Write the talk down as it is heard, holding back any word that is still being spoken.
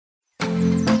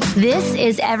This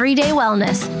is Everyday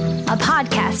Wellness, a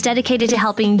podcast dedicated to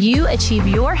helping you achieve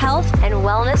your health and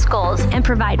wellness goals and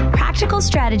provide practical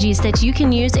strategies that you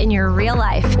can use in your real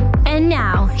life. And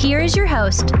now, here is your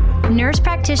host, nurse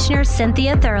practitioner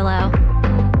Cynthia Thurlow.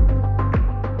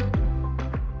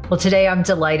 Well, today I'm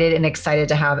delighted and excited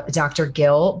to have Dr.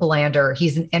 Gil Blander.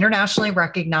 He's an internationally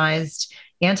recognized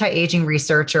anti-aging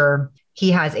researcher. He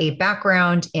has a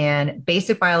background in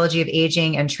basic biology of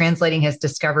aging and translating his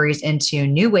discoveries into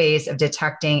new ways of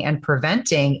detecting and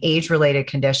preventing age-related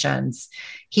conditions.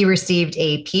 He received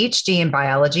a PhD in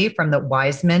biology from the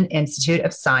Weizmann Institute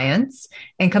of Science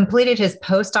and completed his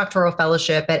postdoctoral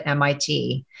fellowship at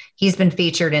MIT. He's been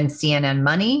featured in CNN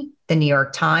Money, the New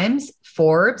York Times,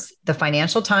 Forbes, the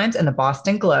Financial Times, and the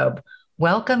Boston Globe.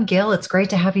 Welcome, Gil. It's great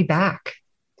to have you back.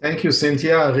 Thank you,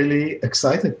 Cynthia. Really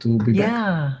excited to be back.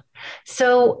 Yeah.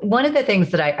 So one of the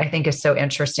things that I think is so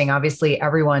interesting, obviously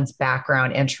everyone's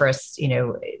background interests,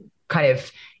 kind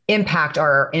of impact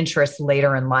our interests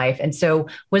later in life. And so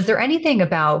was there anything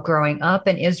about growing up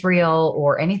in Israel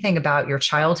or anything about your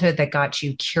childhood that got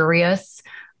you curious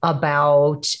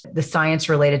about the science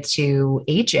related to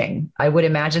aging? I would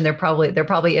imagine there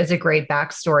probably is a great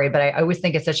backstory, but I always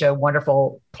think it's such a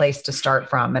wonderful place to start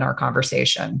from in our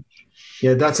conversation.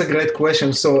 Yeah, that's a great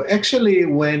question. So actually,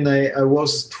 when I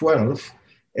was 12,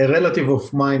 a relative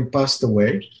of mine passed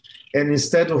away. And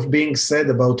instead of being sad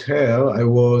about her, I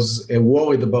was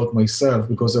worried about myself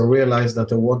because I realized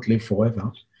that I won't live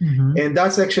forever. Mm-hmm. And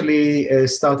that's actually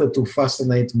started to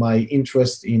fascinate my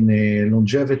interest in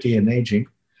longevity and aging.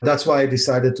 That's why I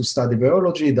decided to study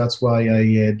biology. That's why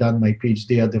I done my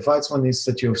PhD at the Weizmann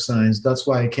Institute of Science. That's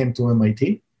why I came to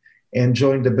MIT and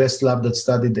joined the best lab that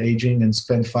studied aging and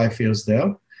spent 5 years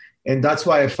there. And that's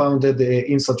why I founded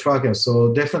InstaTracker.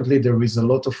 So definitely there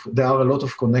are a lot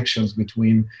of connections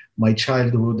between my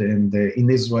childhood and in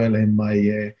Israel and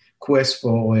my quest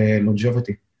for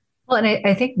longevity. Well, and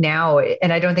I think now,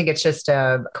 and I don't think it's just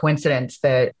a coincidence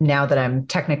that now that I'm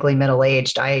technically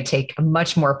middle-aged, I take a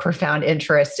much more profound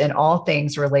interest in all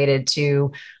things related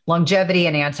to longevity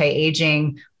and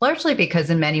anti-aging, largely because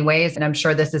in many ways, and I'm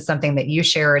sure this is something that you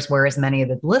share as well as many of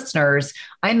the listeners,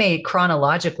 I may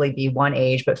chronologically be one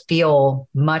age, but feel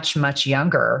much, much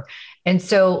younger. And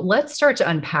so let's start to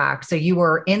unpack. So you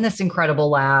were in this incredible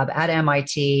lab at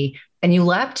MIT, and you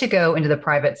left to go into the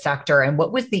private sector. And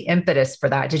what was the impetus for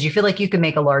that? Did you feel like you could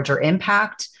make a larger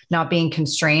impact, not being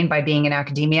constrained by being in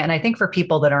academia? And I think for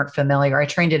people that aren't familiar, I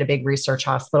trained at a big research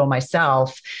hospital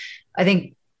myself. I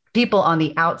think people on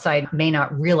the outside may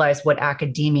not realize what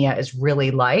academia is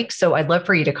really like. So I'd love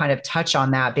for you to kind of touch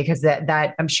on that, because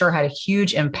that I'm sure had a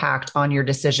huge impact on your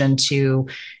decision to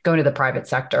go into the private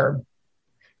sector.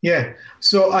 Yeah,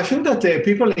 so I think that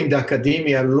people in the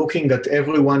academia are looking at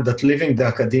everyone that lives in the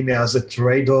academia as a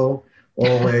traitor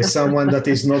or someone that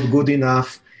is not good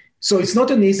enough. So it's not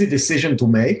an easy decision to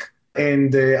make.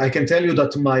 And I can tell you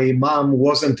that my mom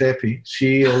wasn't happy.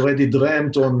 She already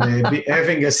dreamt on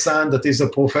having a son that is a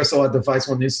professor at the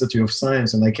Weizmann Institute of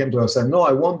Science. And I came to her and said, no,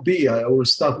 I won't be. I will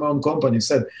start my own company. She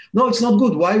said, no, it's not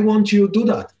good. Why won't you do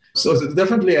that? So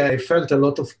definitely I felt a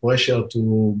lot of pressure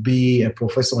to be a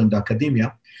professor in the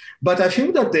academia. But I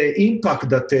think that the impact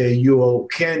that you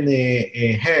can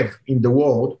have in the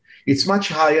world, it's much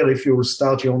higher if you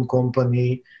start your own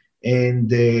company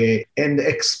and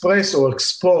express or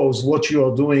expose what you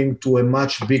are doing to a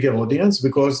much bigger audience.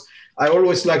 Because I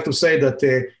always like to say that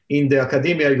in the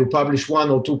academia, you publish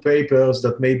 1 or 2 papers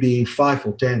that maybe 5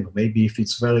 or 10, or maybe if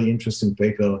it's very interesting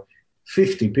paper,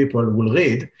 50 people will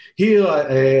read. Here,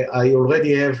 I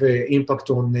already have impact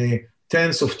on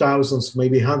tens of thousands,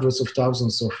 maybe hundreds of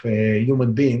thousands of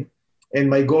human beings. And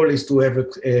my goal is to have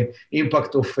an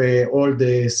impact of all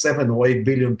the 7 or 8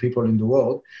 billion people in the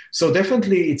world. So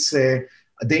definitely it's the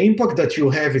impact that you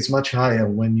have is much higher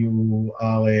when you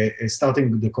are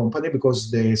starting the company, because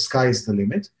the sky is the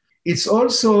limit. It's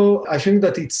also, I think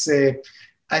that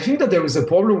there is a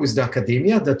problem with the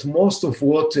academia, that most of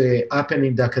what happen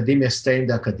in the academia stay in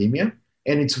the academia.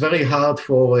 And it's very hard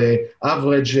for an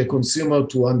average consumer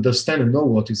to understand and know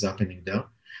what is happening there.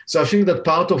 So I think that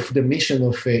part of the mission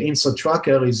of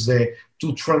InstaTracker is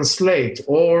to translate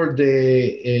all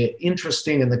the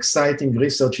interesting and exciting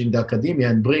research in the academia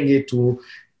and bring it to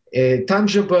a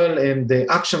tangible and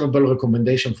actionable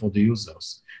recommendation for the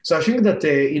users. So I think that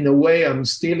in a way, I'm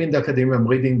still in the academia. I'm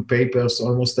reading papers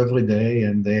almost every day,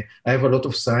 and I have a lot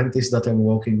of scientists that I'm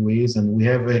working with, and we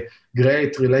have a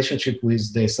great relationship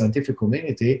with the scientific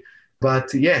community.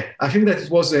 But yeah, I think that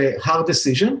it was a hard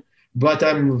decision, but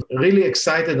I'm really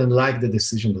excited and like the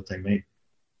decision that I made.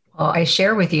 Well, I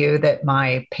share with you that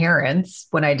my parents,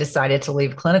 when I decided to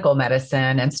leave clinical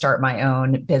medicine and start my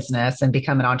own business and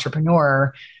become an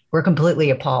entrepreneur, were completely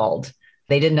appalled.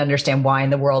 They didn't understand why in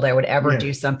the world I would ever Yeah.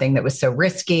 do something that was so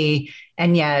risky.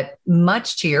 And yet,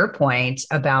 much to your point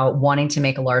about wanting to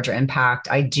make a larger impact,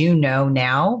 I do know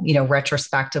now,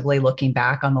 retrospectively looking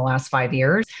back on the last 5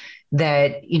 years,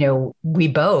 that, we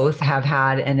both have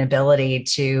had an ability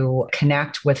to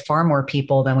connect with far more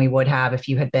people than we would have if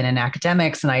you had been in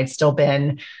academics and I had still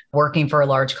been working for a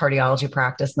large cardiology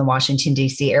practice in the Washington,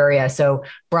 D.C. area. So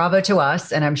bravo to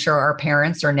us. And I'm sure our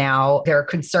parents are now, their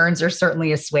concerns are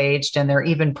certainly assuaged and they're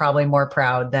even probably more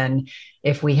proud than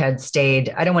if we had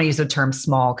stayed. I don't want to use the term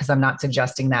small because I'm not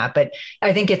suggesting that, but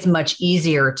I think it's much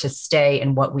easier to stay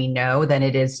in what we know than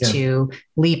it is to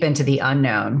leap into the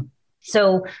unknown.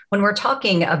 So when we're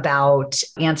talking about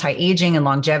anti-aging and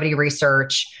longevity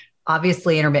research,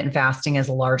 obviously intermittent fasting is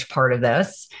a large part of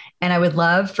this. And I would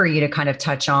love for you to kind of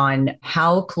touch on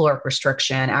how caloric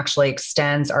restriction actually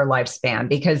extends our lifespan,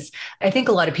 because I think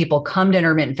a lot of people come to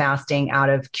intermittent fasting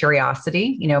out of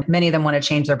curiosity. Many of them want to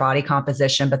change their body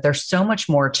composition, but there's so much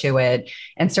more to it.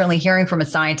 And certainly hearing from a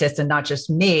scientist, and not just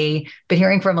me, but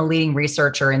hearing from a leading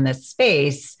researcher in this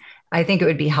space, I think it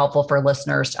would be helpful for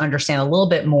listeners to understand a little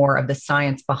bit more of the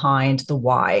science behind the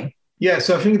why. Yeah,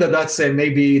 so I think that's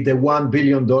maybe the $1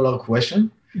 billion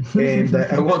question. And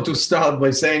I want to start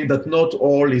by saying that not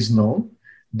all is known,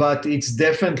 but it's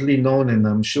definitely known, and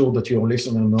I'm sure that your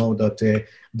listener know that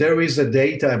there is a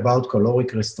data about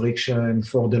caloric restriction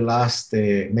for the last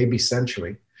maybe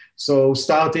century. So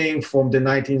starting from the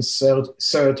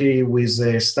 1930 with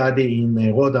a study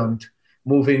in rodent,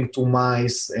 moving to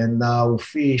mice, and now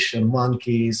fish and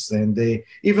monkeys, and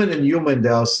even in human,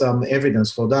 there are some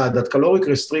evidence for that caloric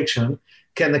restriction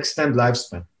can extend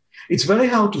lifespan. It's very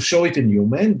hard to show it in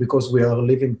human because we are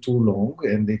living too long,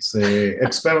 and it's an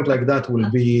experiment like that will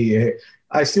be,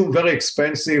 I assume, very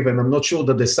expensive, and I'm not sure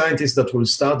that the scientist that will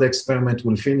start the experiment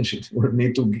will finish it. Will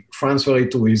need to transfer it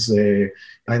to his,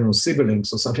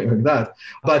 siblings or something like that.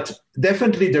 But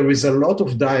definitely there is a lot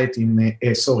of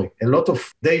a lot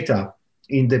of data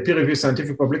in the peer-reviewed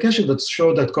scientific publication that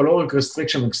show that caloric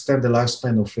restriction extends the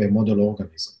lifespan of a model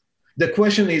organism. The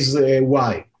question is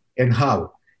why and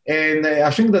how? And I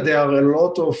think that there are a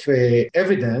lot of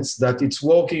evidence that it's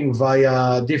working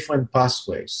via different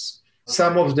pathways.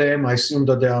 Some of them, I assume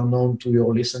that they are known to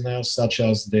your listeners, such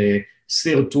as the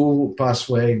SIR2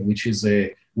 pathway, which is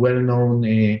a well-known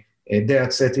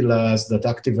deacetylase that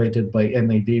activated by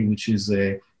NAD, which is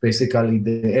basically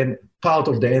the part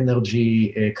of the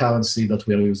energy currency that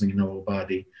we are using in our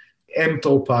body.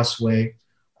 mTOR pathway,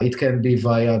 it can be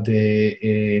via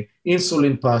the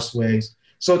insulin pathways.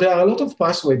 So there are a lot of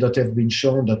pathways that have been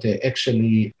shown that are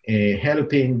actually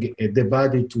helping the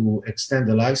body to extend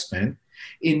the lifespan.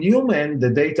 In human, the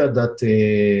data that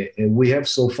we have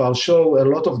so far show a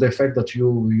lot of the effect that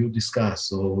you discussed.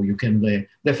 So you can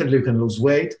definitely you can lose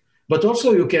weight, but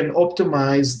also you can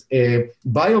optimize a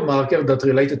biomarker that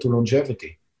related to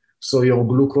longevity. So your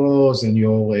glucose and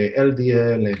your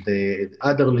LDL and the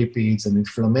other lipids and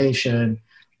inflammation.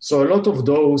 So a lot of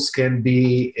those can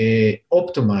be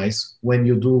optimized when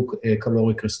you do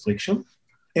caloric restriction.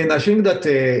 And I think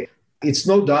that it's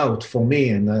no doubt for me,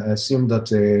 and I assume that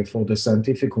for the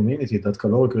scientific community, that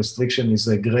caloric restriction is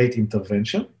a great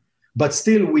intervention. But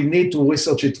still, we need to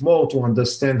research it more to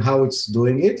understand how it's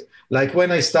doing it. Like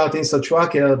when I started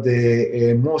InstaTracker,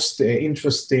 the most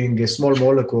interesting small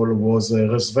molecule was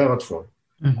resveratrol,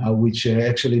 which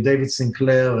actually David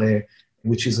Sinclair,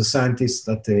 which is a scientist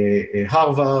at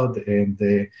Harvard,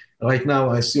 and right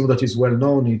now I assume that he's well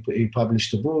known. He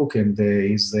published a book and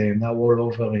is now all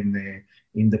over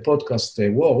in the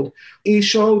podcast world. He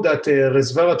showed that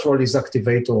resveratrol is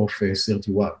activator of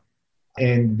SIRT1.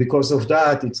 And because of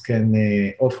that, it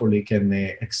can hopefully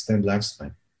extend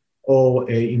lifespan or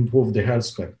improve the health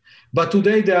span. But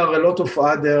today there are a lot of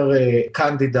other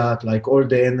candidates, like all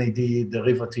the NAD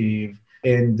derivative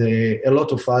and a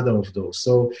lot of other of those.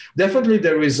 So definitely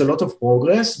there is a lot of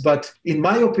progress, but in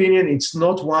my opinion, it's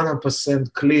not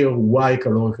 100% clear why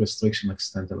caloric restriction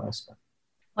extends the lifespan.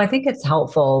 I think it's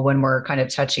helpful when we're kind of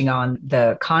touching on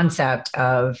the concept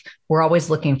of we're always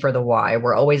looking for the why.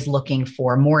 We're always looking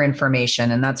for more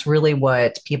information. And that's really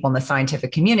what people in the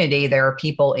scientific community, there are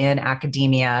people in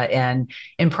academia and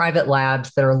in private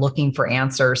labs that are looking for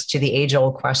answers to the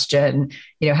age-old question,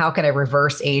 how can I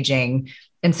reverse aging?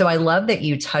 And so I love that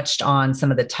you touched on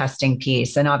some of the testing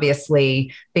piece. And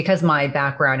obviously, because my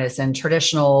background is in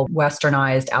traditional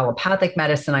westernized allopathic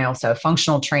medicine, I also have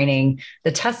functional training.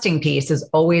 The testing piece is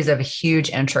always of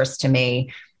huge interest to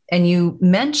me. And you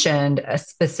mentioned a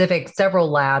specific several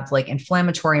labs like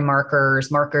inflammatory markers,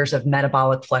 markers of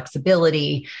metabolic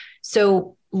flexibility.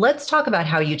 So let's talk about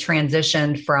how you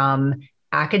transitioned from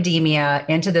academia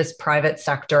into this private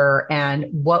sector and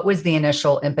what was the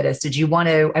initial impetus? Did you want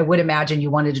to, I would imagine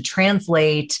you wanted to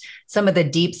translate some of the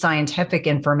deep scientific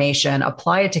information,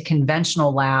 apply it to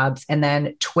conventional labs, and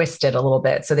then twist it a little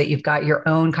bit so that you've got your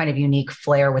own kind of unique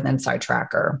flair with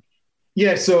InsideTracker?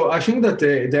 Yeah, so I think that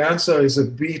the answer is a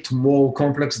bit more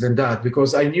complex than that,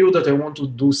 because I knew that I want to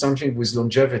do something with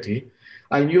longevity.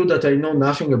 I knew that I know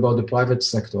nothing about the private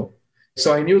sector.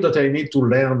 So I knew that I need to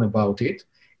learn about it.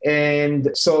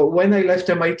 And so when I left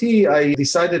MIT, I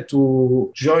decided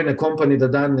to join a company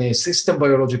that done system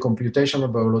biology,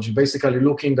 computational biology, basically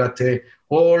looking at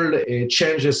all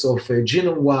changes of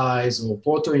genome-wise or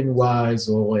protein-wise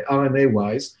or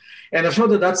RNA-wise. And I thought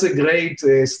that that's a great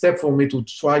step for me to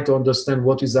try to understand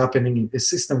what is happening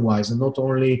system-wise and not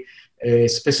only a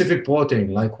specific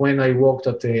protein. Like when I worked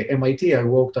at MIT, I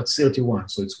worked at 31,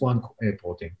 so it's one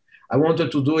protein. I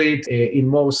wanted to do it in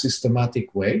more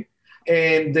systematic way.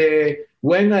 And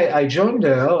when I joined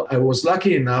there, I was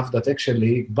lucky enough that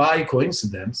actually, by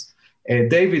coincidence,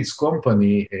 David's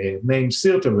company named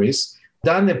Sirteris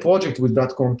done a project with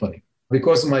that company.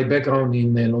 Because of my background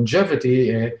in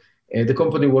longevity, the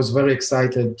company was very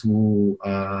excited to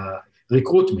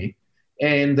recruit me.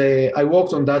 And I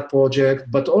worked on that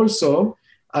project, but also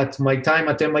at my time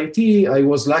at MIT, I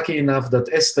was lucky enough that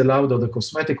Estée Lauder, the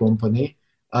cosmetic company,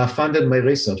 funded my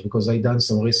research because I done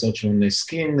some research on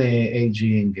skin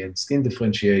aging and skin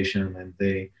differentiation,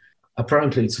 and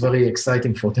apparently it's very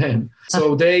exciting for them.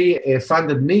 So they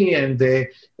funded me, and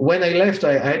when I left,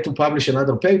 I had to publish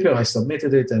another paper. I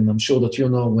submitted it, and I'm sure that you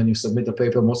know when you submit a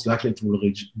paper, most likely it will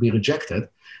be rejected.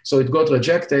 So it got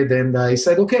rejected, and I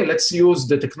said, okay, let's use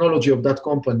the technology of that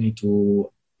company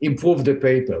to improve the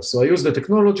paper. So I used the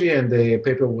technology, and the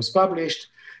paper was published.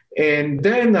 And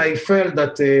then I felt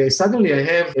that suddenly I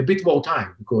have a bit more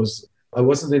time because I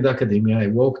wasn't in the academia. I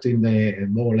worked in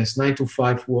more or less 9 to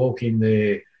 5 work in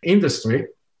the industry.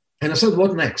 And I said,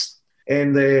 what next?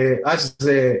 And as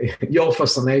your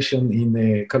fascination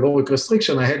in caloric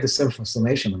restriction, I had the same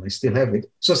fascination and I still have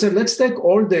it. So I said, let's take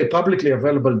all the publicly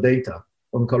available data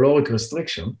on caloric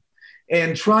restriction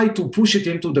and try to push it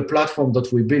into the platform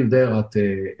that we built there at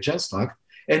Genstruct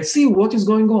and see what is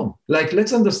going on. Like,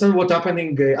 let's understand what's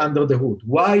happening under the hood.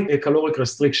 Why a caloric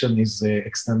restriction is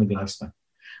extending lifespan.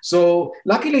 So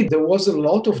luckily, there was a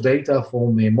lot of data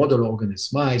from model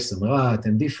organisms, mice and rat,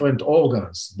 and different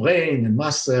organs, brain and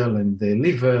muscle and the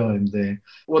liver and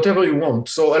whatever you want.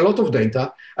 So a lot of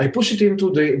data. I push it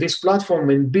into this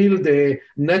platform and build a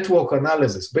network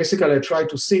analysis. Basically, I try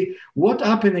to see what's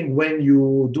happening when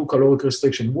you do caloric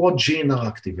restriction, what genes are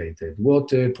activated, what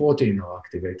protein are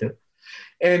activated.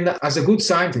 And as a good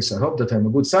scientist, I hope that I'm a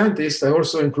good scientist, I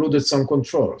also included some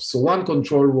controls. So one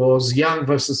control was young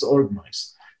versus old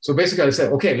mice. So basically I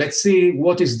said, okay, let's see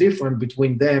what is different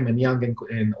between them and young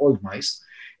and old mice.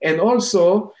 And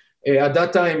also at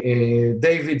that time,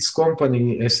 David's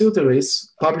company, Sirteris,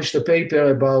 published a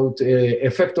paper about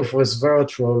effect of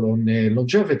resveratrol on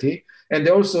longevity. And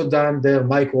they also done their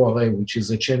microarray, which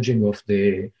is a changing of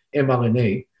the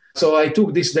mRNA. So I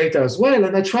took this data as well,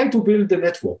 and I tried to build the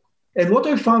network. And what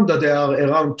I found that there are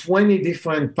around 20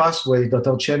 different pathways that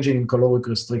are changing in caloric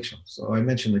restriction. So I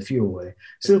mentioned a few,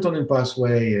 serotonin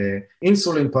pathway,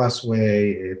 insulin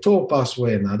pathway, TOR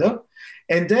pathway, and other.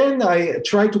 And then I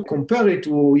tried to compare it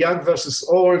to young versus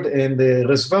old and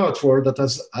resveratrol that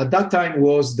at that time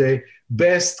was the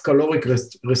best caloric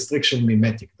restriction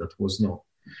mimetic that was known.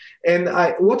 And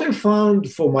what I found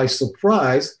for my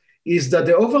surprise is that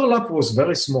the overlap was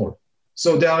very small.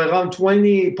 So there are around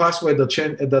 20 pathways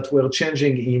that were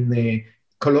changing in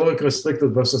caloric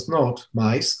restricted versus not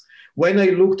mice. When I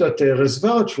looked at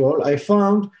resveratrol, I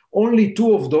found only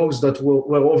 2 of those that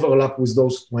were overlapped with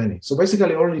those 20. So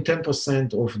basically only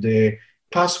 10% of the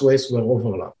pathways were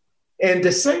overlapped. And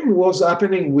the same was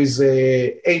happening with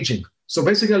aging. So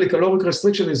basically caloric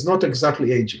restriction is not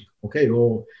exactly aging, okay?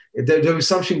 Or there is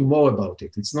something more about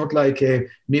it. It's not like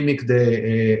mimic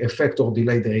the effect or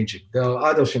delay the aging. There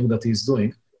are other things that he's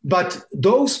doing. But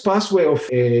those pathways of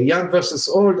young versus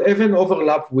old even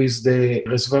overlap with the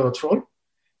resveratrol.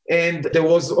 And there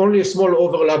was only a small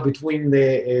overlap between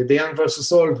the young versus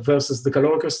old versus the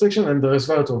caloric restriction and the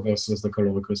resveratrol versus the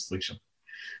caloric restriction.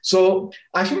 So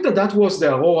I think that was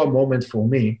the Aurora moment for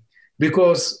me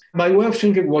because my way of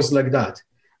thinking was like that.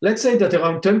 Let's say that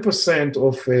around 10%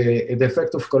 of the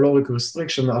effect of caloric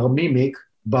restriction are mimicked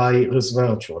by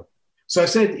resveratrol. So I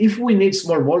said, if we need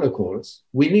small molecules,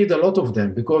 we need a lot of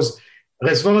them because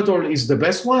resveratrol is the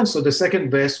best one, so the second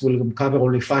best will cover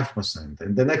only 5%,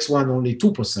 and the next one only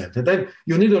 2%. And then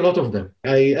you need a lot of them.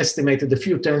 I estimated a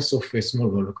few tenths of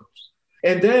small molecules.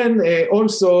 And then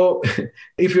also,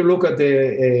 if you look at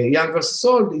the young versus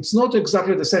old, it's not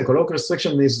exactly the same. Caloric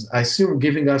restriction is, I assume,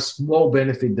 giving us more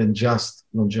benefit than just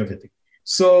longevity.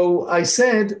 So I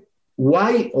said,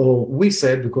 we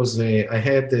said, because I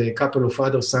had a couple of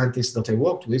other scientists that I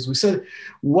worked with, we said,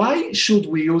 why should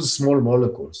we use small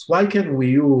molecules? Why can we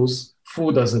use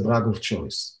food as a drug of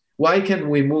choice? Why can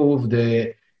we move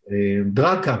the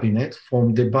drug cabinet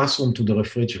from the bathroom to the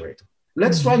refrigerator?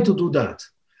 Let's try to do that.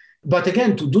 But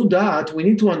again, to do that, we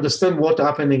need to understand what's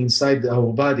happening inside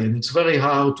our body. And it's very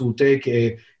hard to take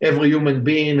every human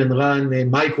being and run a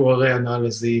microarray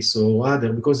analysis or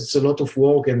other, because it's a lot of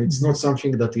work and it's not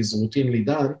something that is routinely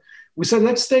done. We said,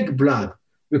 let's take blood,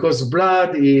 because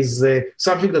blood is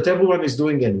something that everyone is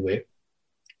doing anyway.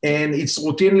 And it's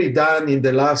routinely done in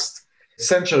the last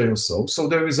century or so. So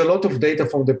there is a lot of data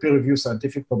from the peer-reviewed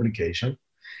scientific publication.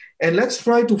 And let's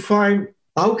try to find,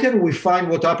 how can we find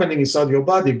what's happening inside your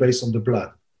body based on the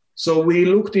blood? So we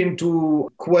looked into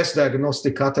Quest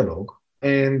Diagnostic Catalog,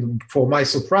 and for my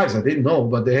surprise, I didn't know,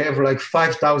 but they have like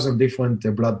 5,000 different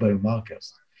blood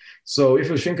biomarkers. So if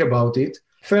you think about it,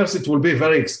 first, it will be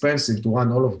very expensive to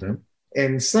run all of them.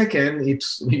 And second,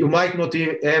 you might not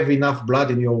have enough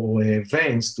blood in your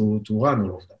veins to run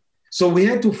all of them. So we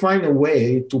had to find a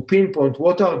way to pinpoint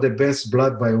what are the best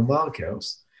blood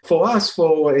biomarkers for us,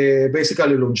 for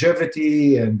basically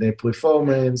longevity and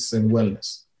performance and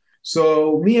wellness.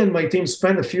 So me and my team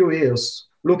spent a few years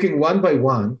looking one by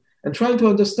one and trying to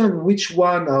understand which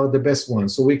one are the best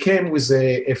ones. So we came with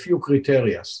a few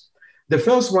criteria. The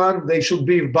first one, they should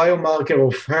be biomarker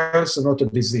of health and not a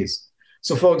disease.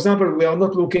 So for example, we are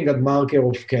not looking at marker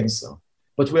of cancer,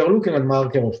 but we are looking at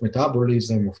marker of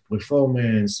metabolism, of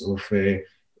performance, of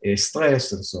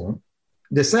stress, and so on.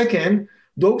 The second,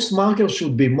 those markers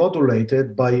should be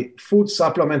modulated by food,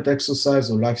 supplement,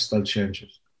 exercise, or lifestyle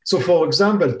changes. So, for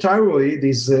example, thyroid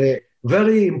is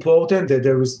very important.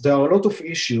 There are a lot of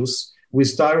issues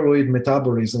with thyroid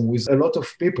metabolism with a lot of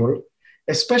people,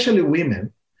 especially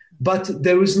women, but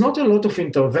there is not a lot of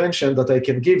intervention that I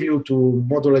can give you to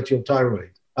modulate your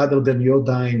thyroid, other than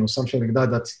iodine or something like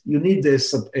that you need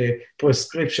a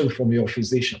prescription from your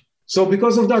physician. So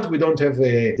because of that, we don't have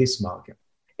this marker.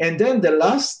 And then the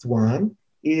last one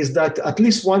is that at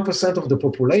least 1% of the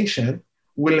population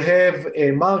will have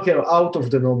a marker out of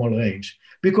the normal range.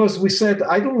 Because we said,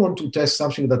 I don't want to test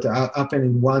something that happens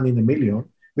in 1 in a million,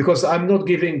 because I'm not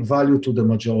giving value to the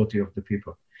majority of the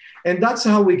people. And that's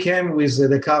how we came with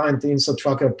the current INSA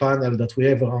tracker panel that we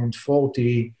have around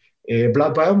 40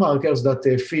 blood biomarkers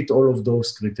that fit all of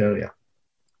those criteria.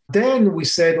 Then we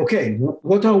said, okay,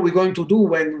 what are we going to do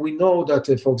when we know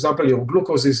that, for example, your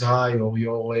glucose is high or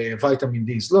your vitamin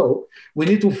D is low? We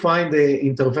need to find the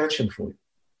intervention for it.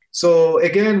 So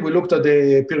again, we looked at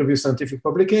the peer-reviewed scientific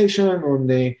publication on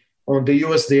the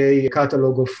USDA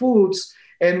catalog of foods,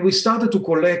 and we started to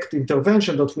collect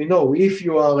intervention that we know if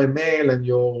you are a male and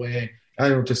your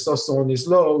testosterone is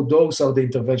low, those are the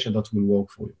intervention that will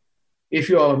work for you. If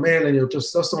you are a male and your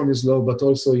testosterone is low, but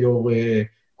also your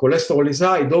cholesterol is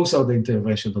high, those are the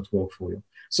interventions that work for you.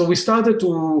 So we started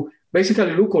to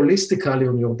basically look holistically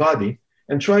on your body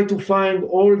and try to find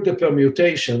all the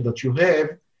permutation that you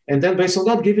have, and then based on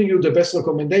that, giving you the best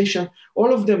recommendation,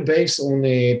 all of them based on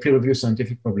a peer-reviewed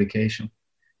scientific publication.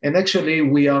 And actually,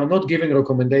 we are not giving a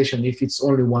recommendation if it's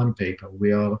only one paper.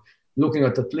 We are looking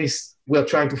at least, we are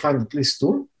trying to find at least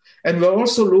 2. And we're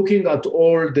also looking at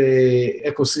all the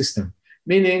ecosystem,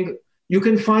 meaning you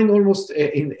can find almost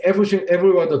in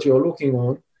everywhere that you're looking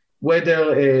on,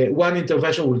 whether one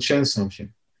intervention will change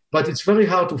something. But it's very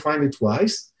hard to find it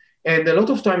twice. And a lot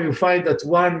of time you find that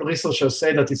one researcher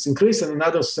say that it's increased and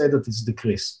another say that it's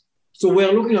decreased. So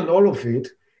we're looking at all of it.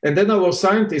 And then our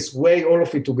scientists weigh all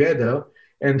of it together.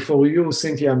 And for you,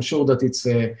 Cynthia, I'm sure that it's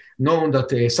known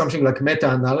that something like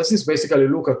meta-analysis basically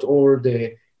look at all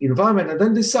the environment and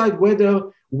then decide whether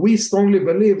we strongly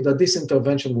believe that this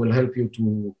intervention will help you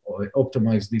to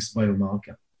optimize this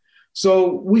biomarker.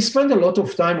 So we spend a lot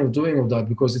of time on doing all that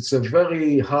because it's a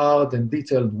very hard and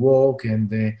detailed work,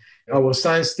 and our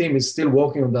science team is still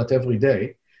working on that every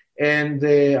day. And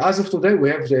as of today, we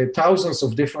have thousands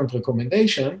of different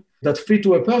recommendations that fit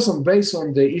to a person based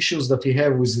on the issues that he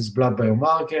has with his blood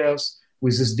biomarkers,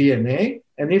 with his DNA,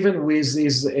 and even with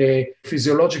his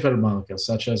physiological markers,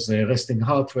 such as resting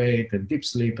heart rate and deep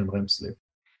sleep and REM sleep.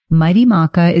 Mighty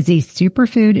Maca is a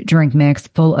superfood drink mix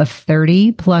full of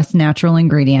 30 plus natural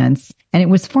ingredients, and it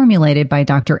was formulated by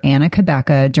Dr. Anna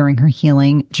Cabeca during her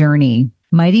healing journey.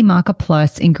 Mighty Maca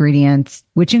Plus ingredients,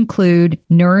 which include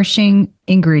nourishing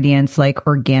ingredients like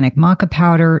organic maca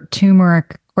powder,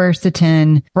 turmeric,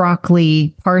 quercetin,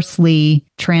 broccoli, parsley,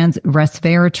 trans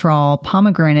resveratrol,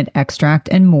 pomegranate extract,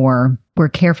 and more, were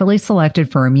carefully selected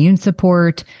for immune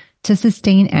support, to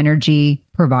sustain energy,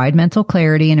 provide mental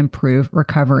clarity, and improve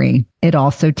recovery. It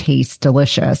also tastes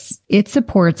delicious. It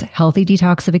supports healthy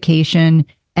detoxification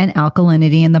and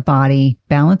alkalinity in the body,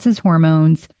 balances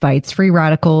hormones, fights free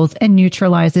radicals, and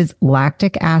neutralizes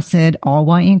lactic acid, all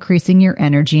while increasing your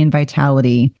energy and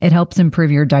vitality. It helps improve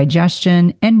your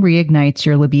digestion and reignites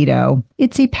your libido.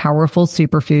 It's a powerful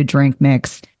superfood drink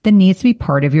mix that needs to be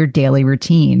part of your daily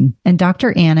routine. And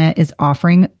Dr. Anna is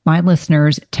offering my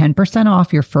listeners 10%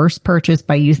 off your first purchase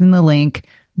by using the link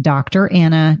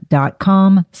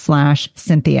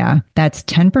dranna.com/Cynthia. That's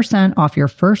 10% off your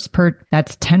first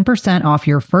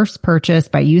purchase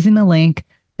by using the link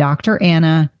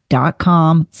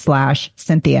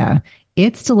dranna.com/Cynthia.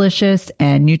 It's delicious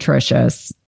and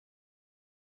nutritious.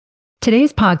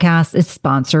 Today's podcast is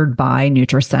sponsored by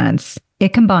NutriSense.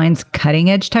 It combines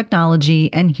cutting-edge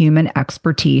technology and human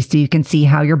expertise so you can see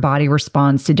how your body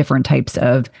responds to different types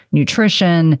of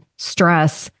nutrition,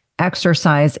 stress,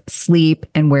 exercise, sleep,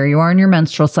 and where you are in your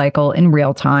menstrual cycle in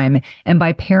real time. And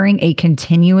by pairing a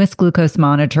continuous glucose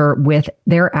monitor with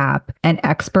their app and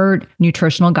expert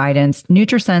nutritional guidance,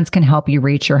 NutriSense can help you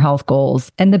reach your health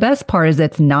goals. And the best part is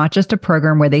it's not just a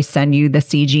program where they send you the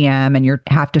CGM and you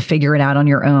have to figure it out on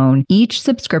your own. Each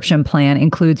subscription plan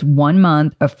includes 1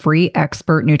 month of free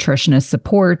expert nutritionist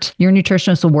support. Your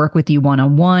nutritionist will work with you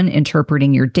one-on-one,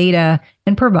 interpreting your data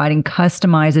and providing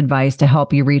customized advice to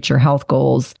help you reach your health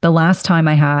goals. The last time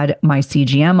I had my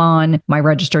CGM on, my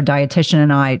registered dietitian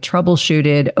and I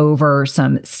troubleshooted over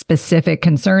some specific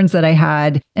concerns that I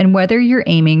had. And whether you're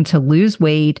aiming to lose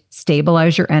weight,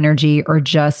 stabilize your energy, or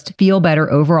just feel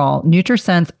better overall,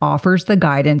 NutriSense offers the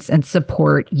guidance and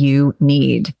support you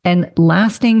need. And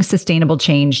lasting sustainable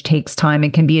change takes time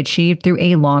and can be achieved through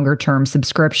a longer-term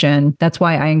subscription. That's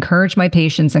why I encourage my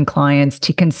patients and clients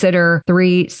to consider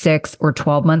 3, 6, or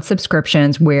 12-month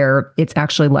subscriptions where it's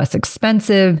actually less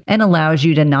expensive and allows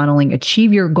you to not only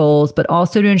achieve your goals, but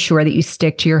also to ensure that you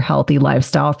stick to your healthy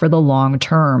lifestyle for the long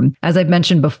term. As I've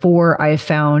mentioned before, I have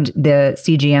found the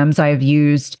CGMs I've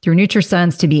used through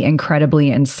NutriSense to be incredibly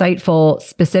insightful,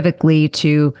 specifically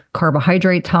to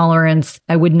carbohydrate tolerance.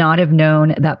 I would not have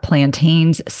known that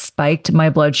plantains spiked my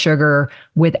blood sugar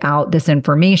without this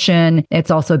information.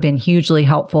 It's also been hugely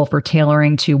helpful for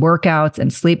tailoring to workouts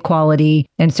and sleep quality.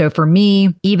 And so for me,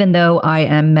 even though I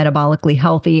am metabolically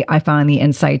healthy, I find the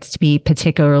insights to be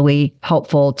particularly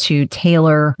helpful to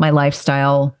tailor my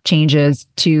lifestyle changes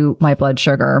to my blood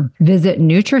sugar. Visit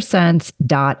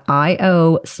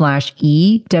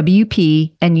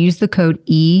nutrisense.io/EWP and use the code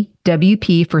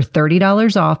EWP for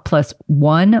 $30 off plus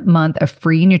 1 month of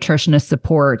free nutritionist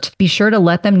support. Be sure to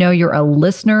let them know you're a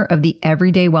listener of the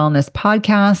Everyday Wellness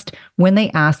podcast when they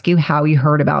ask you how you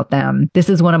heard about them. This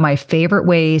is one of my favorite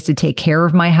ways to take care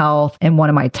of my health and one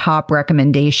of my top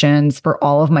recommendations for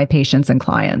all of my patients and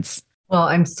clients. Well,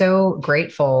 I'm so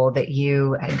grateful that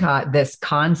you got this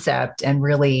concept and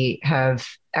really have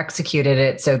executed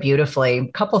it so beautifully. A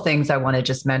couple things I want to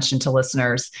just mention to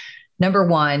listeners. Number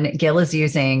one, Gil is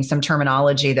using some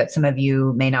terminology that some of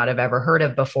you may not have ever heard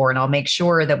of before. And I'll make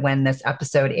sure that when this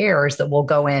episode airs, that we'll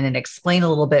go in and explain a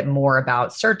little bit more about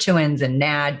sirtuins and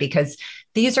NAD, because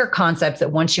these are concepts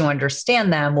that once you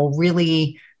understand them will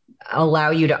really allow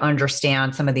you to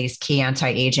understand some of these key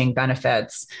anti-aging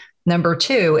benefits. Number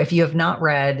two, if you have not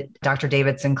read Dr.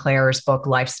 David Sinclair's book,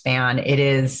 Lifespan, it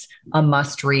is a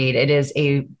must read. It is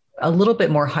a little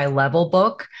bit more high level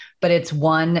book, but it's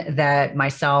one that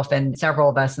myself and several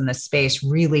of us in this space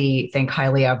really think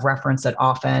highly of, reference it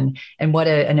often. And what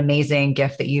an amazing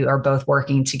gift that you are both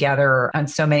working together on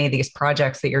so many of these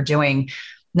projects that you're doing.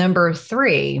 Number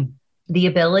three, the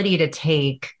ability to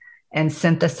take and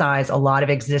synthesize a lot of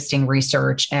existing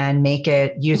research and make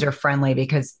it user-friendly,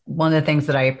 because one of the things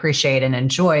that I appreciate and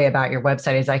enjoy about your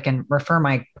website is I can refer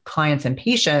my clients and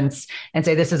patients and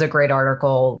say, this is a great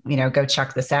article, go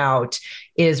check this out,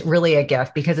 is really a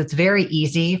gift, because it's very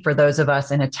easy for those of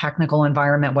us in a technical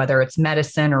environment, whether it's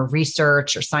medicine or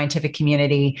research or scientific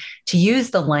community, to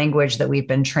use the language that we've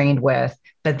been trained with,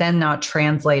 but then not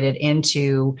translate it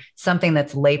into something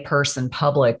that's layperson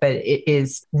public. But it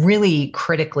is really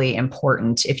critically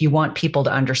important if you want people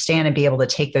to understand and be able to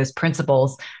take those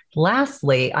principles.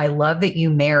 Lastly, I love that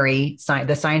you marry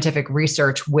the scientific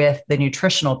research with the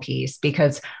nutritional piece,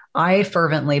 because I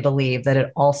fervently believe that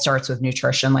it all starts with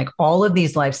nutrition. Like all of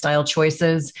these lifestyle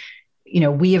choices,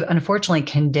 we have unfortunately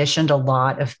conditioned a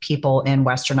lot of people in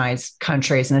westernized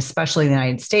countries, and especially the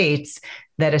United States,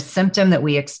 that a symptom that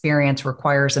we experience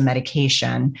requires a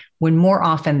medication, when more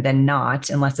often than not,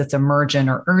 unless it's emergent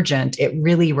or urgent, it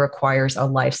really requires a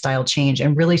lifestyle change.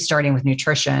 And really starting with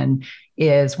nutrition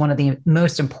is one of the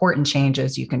most important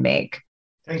changes you can make.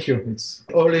 Thank you. It's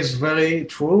always very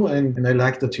true. And I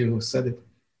like that you said it.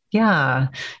 Yeah.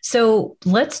 So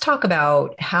let's talk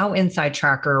about how Inside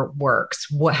Tracker works.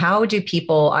 How do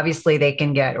people, obviously they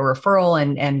can get a referral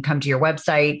and come to your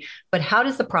website, but how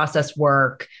does the process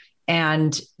work?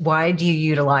 And why do you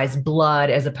utilize blood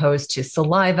as opposed to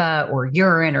saliva or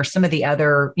urine or some of the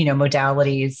other,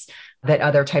 modalities that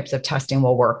other types of testing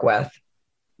will work with?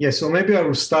 Yeah, so maybe I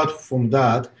will start from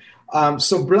that.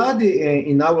 So blood,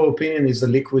 in our opinion, is a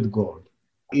liquid gold.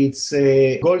 It's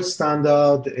a gold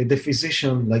standard. The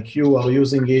physician like you are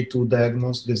using it to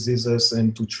diagnose diseases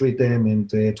and to treat them and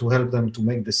to help them to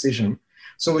make decisions.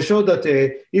 So we show that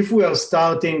if we are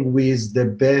starting with the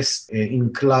best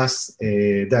in-class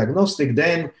diagnostic,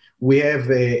 then we have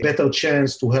a better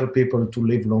chance to help people to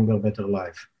live longer, better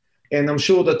life. And I'm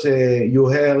sure that you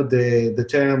heard the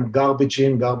term garbage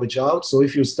in, garbage out. So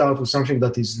if you start with something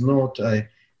that is not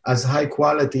as high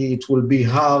quality, it will be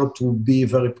hard to be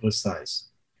very precise.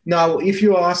 Now, if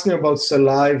you are asking about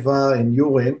saliva and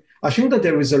urine, I think that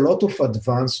there is a lot of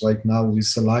advance right now with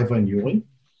saliva and urine.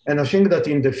 And I think that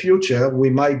in the future, we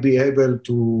might be able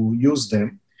to use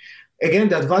them. Again,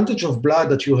 the advantage of blood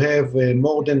that you have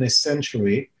more than a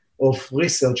century of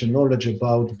research and knowledge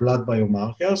about blood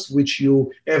biomarkers, which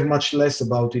you have much less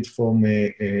about it from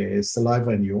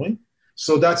saliva and urine.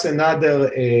 So that's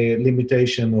another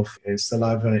limitation of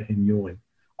saliva and urine.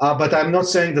 But I'm not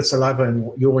saying that saliva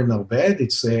and urine are bad.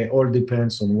 It's all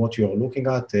depends on what you're looking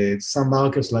at. Some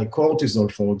markers like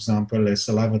cortisol, for example, a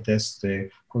saliva test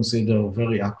consider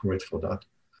very accurate for that.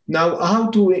 Now,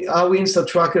 how Inside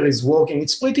Tracker is working,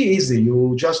 it's pretty easy.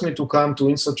 You just need to come to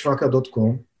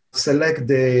insidetracker.com, select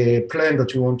the plan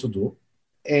that you want to do.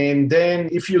 And then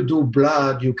if you do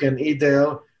blood, you can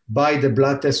either buy the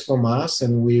blood test from us,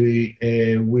 and we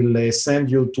will send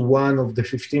you to one of the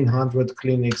 1,500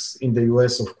 clinics in the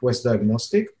US of Quest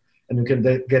Diagnostic, and you can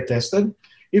get tested.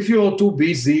 If you are too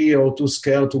busy or too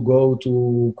scared to go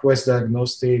to Quest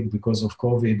Diagnostic because of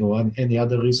COVID or any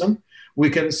other reason, we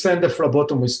can send a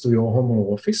phlebotomist to your home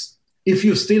or office. If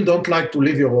you still don't like to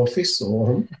leave your office or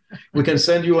home, we can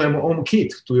send you a home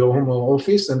kit to your home or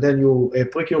office, and then you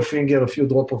prick your finger, a few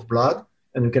drops of blood,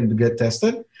 and you can get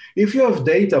tested. If you have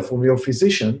data from your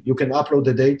physician, you can upload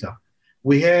the data.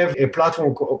 We have a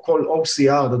platform called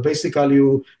OCR that basically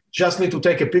you just need to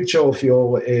take a picture of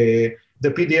your the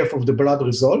PDF of the blood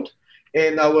result,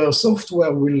 and our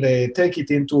software will take it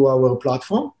into our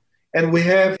platform. And we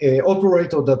have an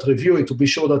operator that review it to be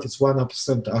sure that it's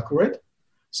 100% accurate.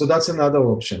 So that's another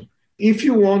option. If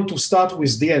you want to start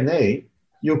with DNA,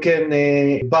 you can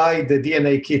buy the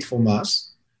DNA kit from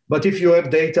us. But if you have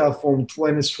data from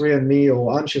 23andMe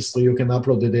or Ancestry, you can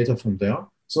upload the data from there.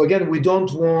 So again,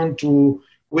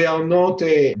 we are not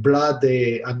a blood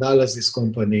analysis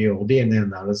company or DNA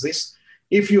analysis.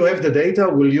 If you have the data,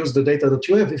 we'll use the data that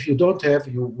you have. If you don't have,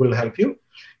 we'll help you.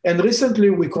 And recently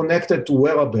we connected to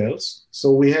wearables.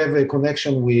 So we have a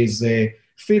connection with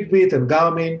Fitbit and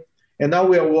Garmin. And now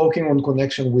we are working on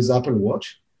connection with Apple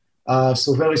Watch.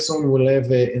 So very soon we'll have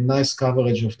a nice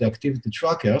coverage of the activity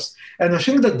trackers. And I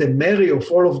think that the marry of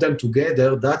all of them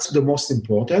together, that's the most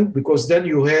important, because then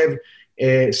you have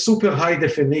a super high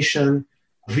definition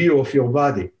view of your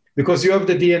body. Because you have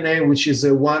the DNA, which is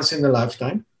a once in a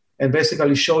lifetime, and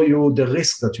basically show you the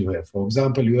risk that you have. For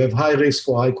example, you have high risk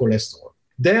for high cholesterol.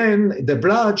 Then the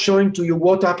blood showing to you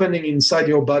what's happening inside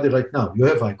your body right now. You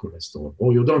have high cholesterol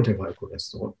or you don't have high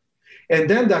cholesterol. And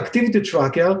then the activity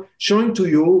tracker showing to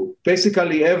you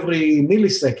basically every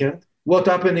millisecond what's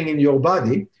happening in your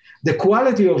body. The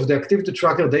quality of the activity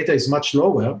tracker data is much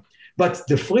lower, but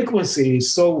the frequency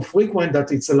is so frequent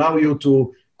that it's allow you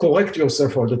to correct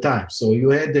yourself all the time. So you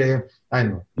had,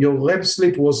 your REM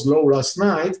sleep was low last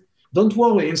night. Don't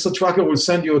worry, Inside Tracker will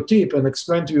send you a tip and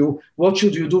explain to you what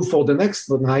should you do for the next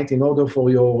night in order for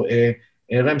your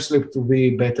REM sleep to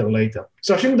be better later.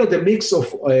 So I think that the mix of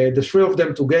the three of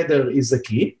them together is the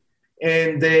key.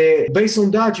 And based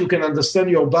on that, you can understand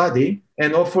your body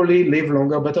and hopefully live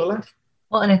longer, better life.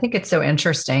 Well, and I think it's so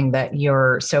interesting that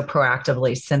you're so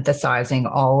proactively synthesizing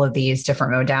all of these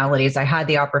different modalities. I had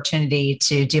the opportunity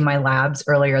to do my labs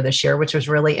earlier this year, which was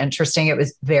really interesting. It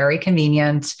was very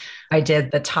convenient. I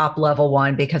did the top level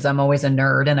one because I'm always a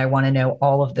nerd and I want to know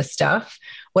all of the stuff.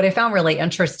 What I found really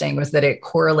interesting was that it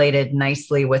correlated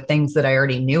nicely with things that I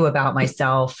already knew about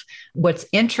myself. What's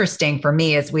interesting for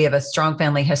me is we have a strong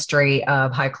family history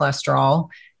of high cholesterol.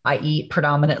 I eat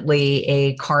predominantly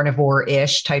a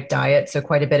carnivore-ish type diet, so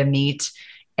quite a bit of meat.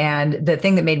 And the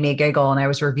thing that made me giggle, and I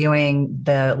was reviewing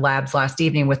the labs last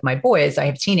evening with my boys, I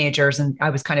have teenagers, and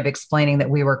I was kind of explaining that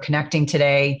we were connecting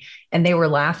today, and they were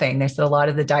laughing. They said a lot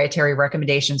of the dietary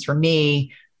recommendations for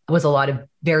me was a lot of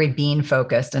very bean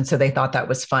focused. And so they thought that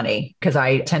was funny because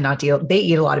I tend not to, they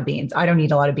eat a lot of beans. I don't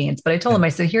eat a lot of beans, but I told them, I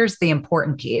said, here's the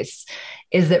important piece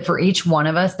is that for each one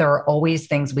of us, there are always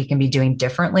things we can be doing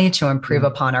differently to improve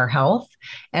upon our health.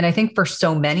 And I think for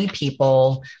so many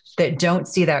people that don't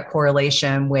see that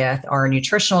correlation with our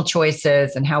nutritional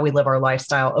choices and how we live our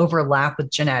lifestyle overlap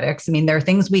with genetics. I mean, there are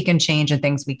things we can change and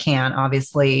things we can't.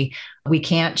 Obviously, we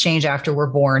can't change after we're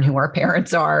born who our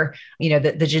parents are,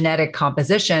 the genetic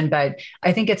composition. But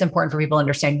I think it's important for people to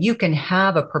understand you can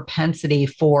have a propensity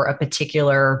for a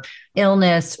particular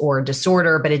illness or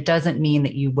disorder, but it doesn't mean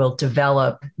that you will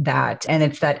develop that. And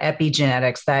it's that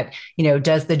epigenetics that,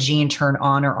 does the gene turn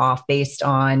on or off based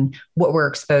on what we're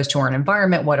exposed to our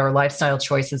environment, what our lifestyle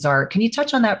choices are. Can you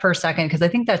touch on that for a second? Because I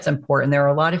think that's important. There are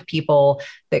a lot of people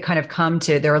that kind of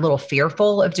they're a little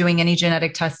fearful of doing any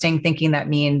genetic testing, thinking that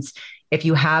means if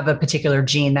you have a particular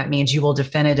gene, that means you will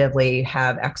definitively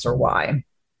have X or Y.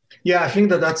 Yeah, I think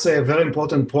that's a very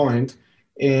important point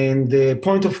and the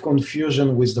point of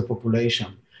confusion with the population.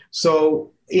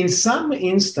 So in some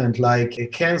instant, like a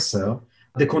cancer,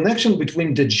 the connection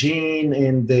between the gene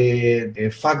and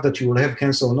the fact that you will have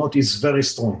cancer or not is very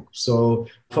strong. So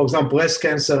for example, breast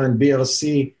cancer and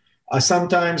BRC,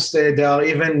 sometimes there are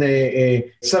even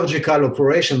a surgical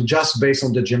operation just based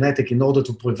on the genetic in order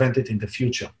to prevent it in the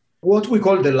future. What we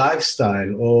call the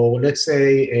lifestyle, or let's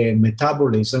say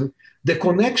metabolism, the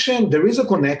connection, there is a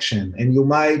connection, and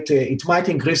it might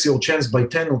increase your chance by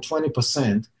 10 or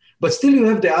 20%, but still you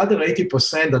have the other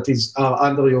 80% that are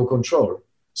under your control.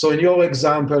 So in your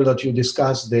example that you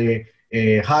discussed, the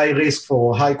high risk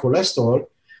for high cholesterol,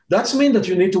 that means that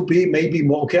you need to be maybe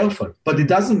more careful, but it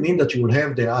doesn't mean that you will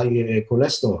have the high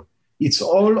cholesterol. It's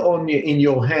all in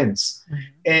your hands. Mm-hmm.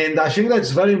 And I think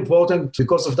that's very important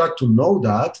because of that to know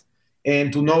that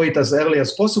and to know it as early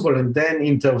as possible and then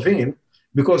intervene.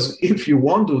 Because if you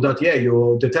won't do that,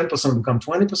 the 10% become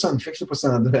 20%,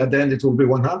 50%, and at the end it will be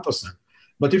 100%.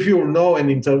 But if you know and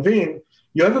intervene,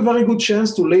 you have a very good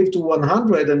chance to live to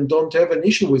 100 and don't have an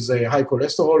issue with high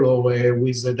cholesterol or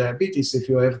with diabetes if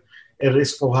you have a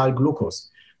risk for high glucose.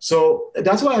 So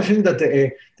that's why I think that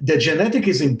the genetic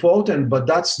is important, but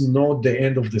that's not the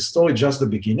end of the story, just the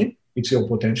beginning. It's your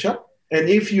potential. And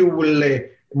if you will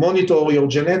monitor your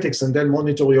genetics and then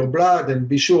monitor your blood and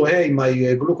be sure, hey, my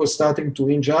glucose starting to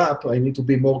inch up, I need to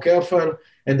be more careful.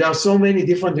 And there are so many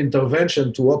different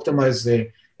interventions to optimize the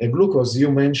glucose.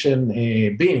 You mentioned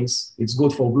beans. It's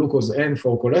good for glucose and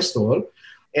for cholesterol.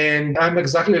 And I'm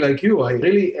exactly like you. I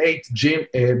really ate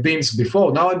beans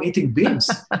before. Now I'm eating beans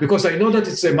because I know that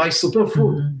it's my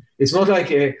superfood. Mm-hmm. It's not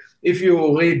like if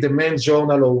you read the men's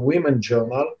journal or women's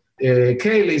journal,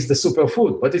 kale is the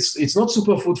superfood, but it's not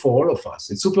superfood for all of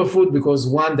us. It's superfood because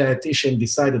one dietitian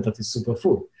decided that it's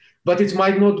superfood, but it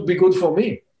might not be good for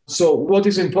me. So what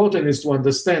is important is to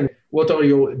understand what are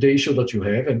the issue that you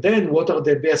have, and then what are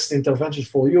the best interventions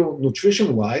for you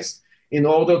nutrition-wise in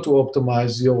order to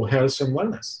optimize your health and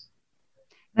wellness.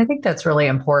 I think that's really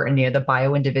important, the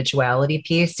bioindividuality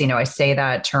piece. I say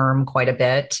that term quite a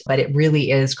bit, but it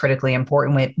really is critically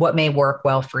important. What may work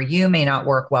well for you may not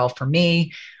work well for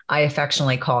me. I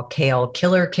affectionately call kale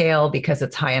killer kale because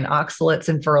it's high in oxalates.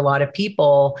 And for a lot of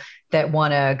people that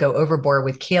want to go overboard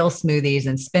with kale smoothies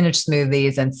and spinach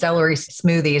smoothies and celery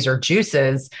smoothies or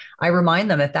juices, I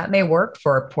remind them that may work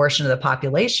for a portion of the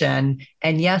population.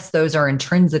 And yes, those are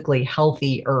intrinsically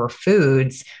healthier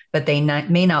foods, but they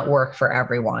may not work for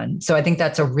everyone. So I think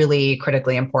that's a really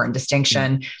critically important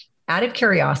distinction. Mm-hmm. Out of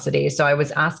curiosity, so I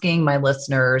was asking my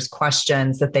listeners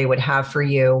questions that they would have for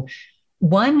you.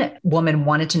 One woman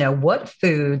wanted to know what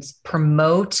foods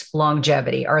promote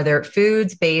longevity. Are there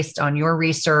foods based on your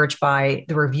research, by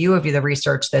the review of the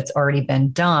research that's already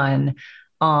been done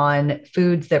on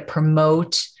foods that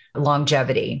promote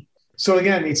longevity? So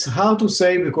again, it's hard to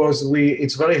say because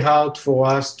it's very hard for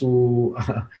us to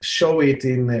show it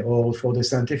or for the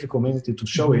scientific community to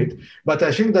show it. But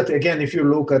I think that, again, if you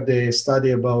look at the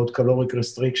study about caloric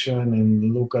restriction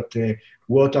and look at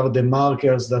what are the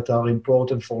markers that are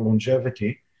important for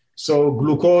longevity. So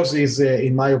glucose is,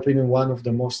 in my opinion, one of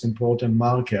the most important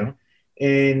marker.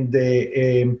 And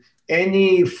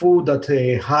any food that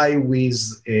high with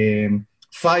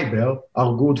fiber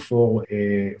are good for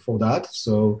that.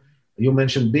 So you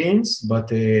mentioned beans,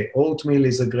 but oatmeal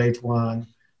is a great one.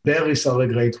 Berries are a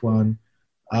great one.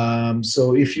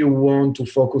 So if you want to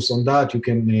focus on that, you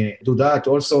can do that.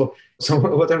 Also, so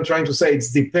what I'm trying to say, it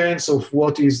depends of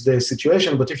what is the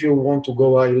situation. But if you want to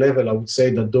go high level, I would say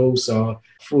that those are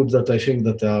foods that I think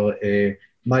that are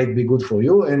might be good for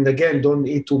you. And again, don't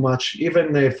eat too much,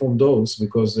 even from those,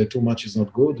 because too much is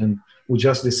not good. And we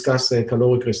just discussed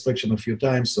caloric restriction a few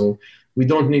times. So we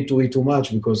don't need to eat too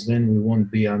much because then we won't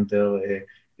be under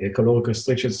a caloric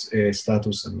restriction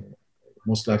status and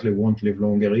most likely won't live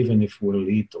longer, even if we'll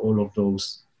eat all of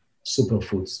those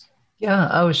superfoods. Yeah.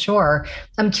 Oh, sure.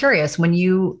 I'm curious, when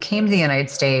you came to the United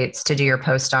States to do your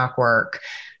postdoc work,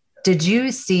 did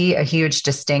you see a huge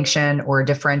distinction or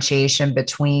differentiation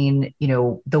between,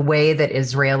 the way that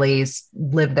Israelis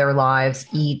live their lives,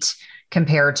 eat,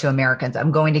 compared to Americans?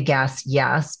 I'm going to guess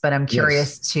yes, but I'm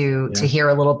curious to hear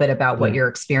a little bit about what your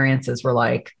experiences were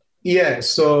like. Yeah,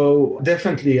 so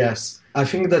definitely yes. I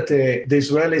think that the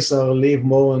Israelis live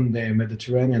more on the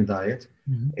Mediterranean diet.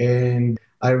 And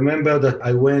I remember that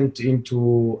I went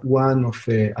into one of,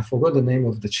 I forgot the name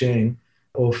of the chain,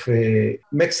 of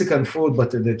Mexican food,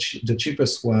 but the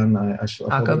cheapest one.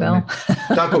 Taco Bell?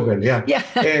 Taco Bell, yeah.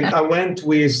 And I went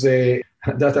with...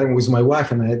 that time with my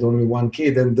wife, and I had only one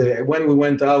kid. And when we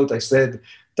went out, I said,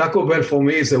 Taco Bell for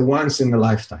me is a once in a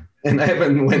lifetime. And I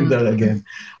haven't went there again.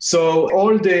 So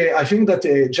I think that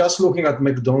just looking at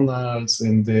McDonald's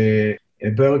and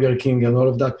Burger King and all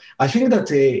of that, I think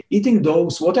that eating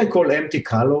those, what I call empty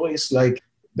calories, like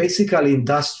basically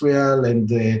industrial, and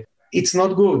it's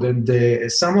not good. And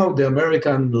somehow the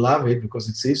American love it because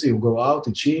it's easy. You go out,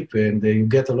 it's cheap, and you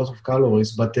get a lot of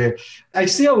calories. But I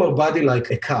see our body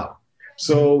like a car.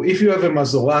 So if you have a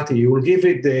Maserati, you will give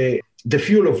it the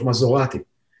fuel of Maserati.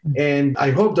 And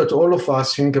I hope that all of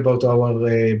us think about our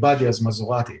body as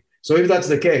Maserati. So if that's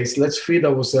the case, let's feed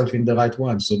ourselves in the right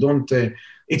one. So don't,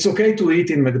 it's okay to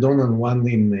eat in McDonald's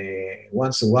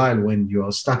once a while when you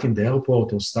are stuck in the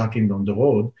airport or stuck on the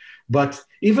road. But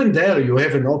even there, you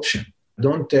have an option.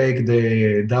 Don't take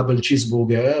the double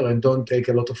cheeseburger and don't take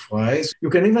a lot of fries.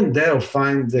 You can even there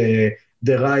find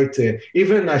the right,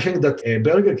 even I think that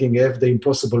Burger King have the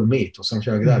Impossible Meat or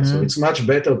something like that. So it's much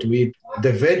better to eat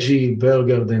the veggie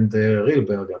burger than the real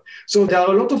burger. So there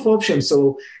are a lot of options.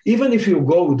 So even if you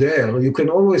go there, you can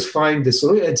always find the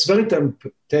solution. It's very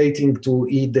tempting to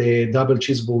eat the double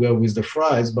cheeseburger with the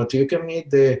fries, but you can eat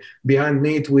the Beyond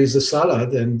Meat with the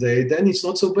salad, and then it's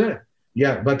not so bad.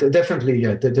 Yeah, but definitely,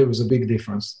 there was a big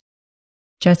difference.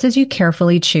 Just as you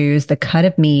carefully choose the cut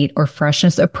of meat or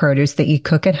freshness of produce that you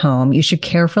cook at home, you should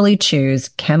carefully choose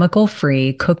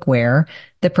chemical-free cookware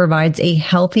that provides a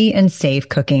healthy and safe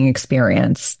cooking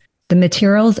experience. The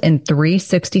materials in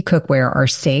 360 cookware are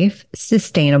safe,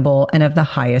 sustainable, and of the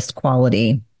highest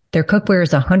quality. Their cookware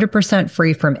is 100%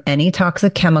 free from any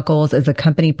toxic chemicals, as the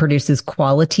company produces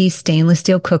quality stainless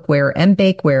steel cookware and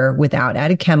bakeware without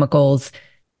added chemicals,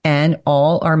 and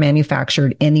all are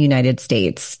manufactured in the United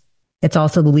States. It's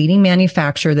also the leading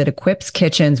manufacturer that equips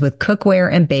kitchens with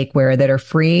cookware and bakeware that are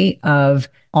free of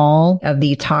all of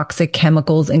the toxic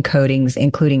chemicals and coatings,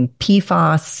 including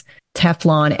PFAS,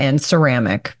 Teflon, and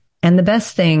ceramic. And the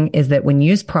best thing is that when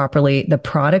used properly, the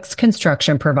product's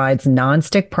construction provides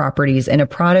non-stick properties in a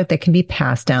product that can be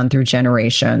passed down through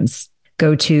generations.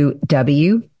 Go to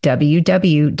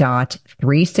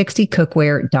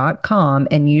www.360cookware.com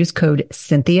and use code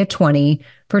Cynthia20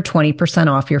 for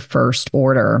 20% off your first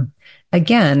order.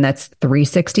 Again, that's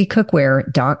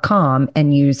 360cookware.com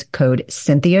and use code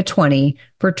Cynthia20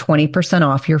 for 20%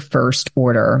 off your first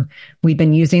order. We've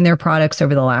been using their products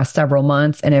over the last several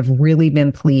months and have really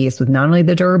been pleased with not only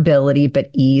the durability, but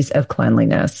ease of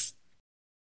cleanliness.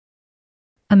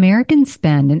 Americans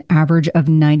spend an average of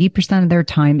 90% of their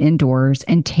time indoors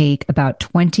and take about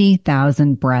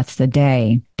 20,000 breaths a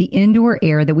day. The indoor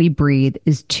air that we breathe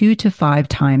is 2 to 5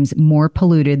 times more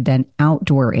polluted than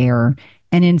outdoor air,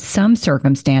 and in some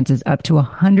circumstances up to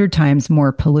 100 times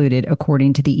more polluted,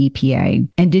 according to the EPA.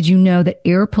 And did you know that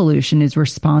air pollution is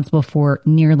responsible for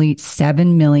nearly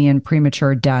 7 million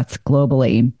premature deaths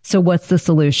globally? So what's the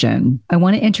solution? I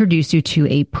want to introduce you to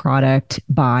a product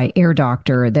by Air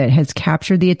Doctor that has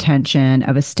captured the attention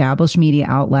of established media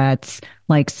outlets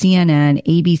like CNN,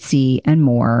 ABC, and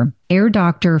more. Air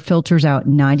Doctor filters out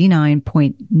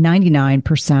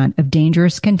 99.99% of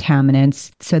dangerous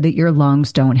contaminants so that your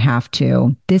lungs don't have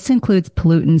to. This includes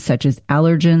pollutants such as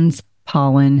allergens,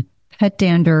 pollen, pet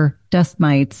dander, dust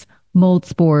mites, mold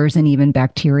spores, and even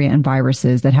bacteria and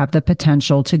viruses that have the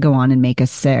potential to go on and make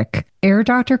us sick. Air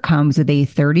Doctor comes with a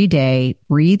 30-day,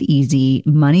 breathe-easy,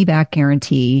 money-back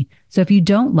guarantee. So if you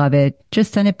don't love it,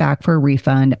 just send it back for a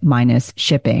refund minus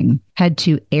shipping. Head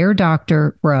to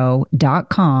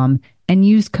airdoctorpro.com and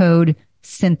use code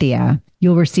Cynthia.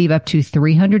 You'll receive up to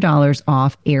 $300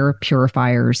 off air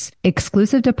purifiers.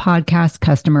 Exclusive to podcast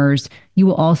customers, you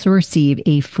will also receive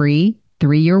a free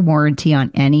 3-year warranty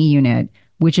on any unit,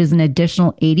 which is an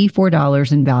additional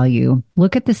 $84 in value.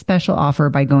 Look at the special offer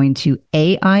by going to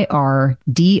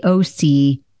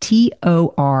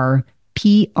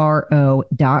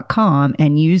airdoctorpro.com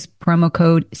and use promo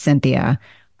code Cynthia.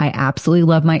 I absolutely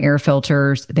love my air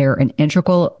filters. They're an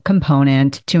integral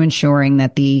component to ensuring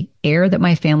that the air that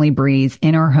my family breathes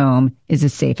in our home is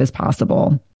as safe as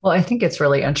possible. Well, I think it's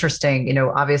really interesting.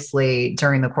 Obviously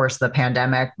during the course of the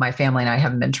pandemic, my family and I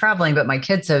haven't been traveling, but my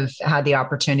kids have had the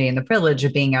opportunity and the privilege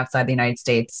of being outside the United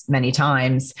States many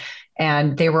times.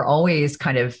 And they were always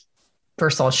kind of,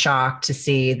 first of all, shocked to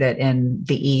see that in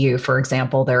the EU, for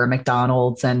example, there are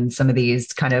McDonald's and some of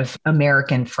these kind of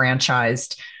American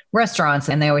franchised restaurants.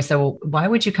 And they always said, well, why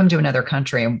would you come to another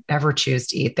country and ever choose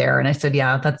to eat there? And I said,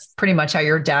 yeah, that's pretty much how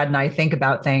your dad and I think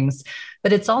about things.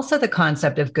 But it's also the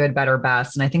concept of good, better,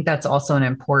 best. And I think that's also an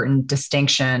important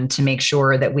distinction to make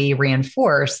sure that we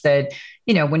reinforce that,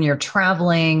 when you're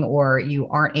traveling or you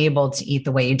aren't able to eat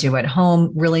the way you do at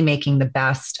home, really making the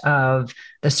best of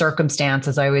the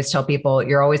circumstances. I always tell people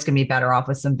you're always going to be better off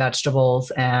with some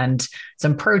vegetables and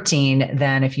some protein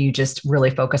than if you just really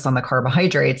focus on the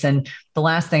carbohydrates. And the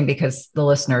last thing, because the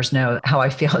listeners know how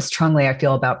strongly I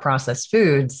feel about processed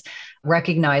foods,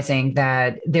 recognizing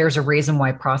that there's a reason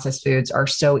why processed foods are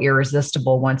so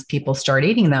irresistible once people start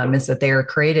eating them, is that they are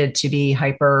created to be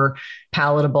hyper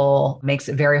palatable, makes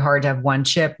it very hard to have one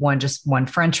chip, one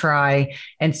French fry.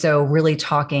 And so really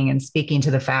talking and speaking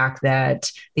to the fact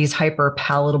that these hyper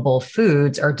palatable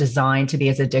foods are designed to be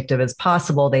as addictive as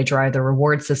possible. They drive the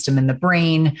reward system in the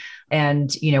brain.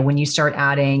 And, when you start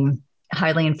adding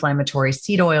highly inflammatory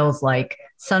seed oils like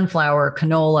sunflower,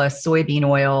 canola, soybean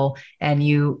oil, and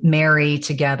you marry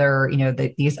together,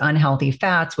 these unhealthy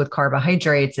fats with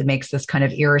carbohydrates, it makes this kind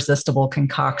of irresistible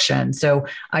concoction. So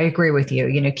I agree with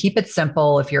you. Keep it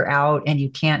simple. If you're out and you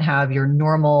can't have your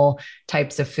normal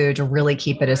types of food, to really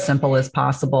keep it as simple as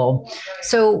possible.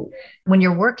 So when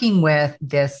you're working with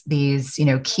these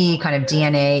key kind of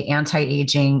DNA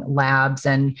anti-aging labs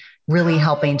and really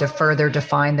helping to further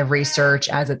define the research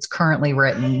as it's currently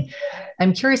written,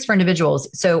 I'm curious for individuals.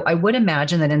 So I would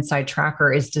imagine that Inside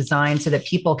Tracker is designed so that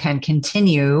people can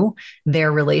continue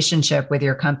their relationship with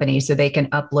your company, so they can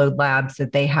upload labs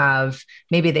that they have.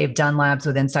 Maybe they've done labs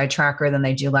with Inside Tracker, then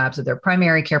they do labs with their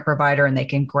primary care provider, and they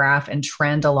can graph and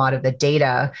trend a lot of the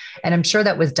data. And I'm sure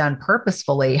that was done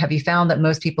purposefully. Have you found that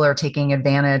most people are taking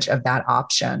advantage of that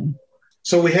option?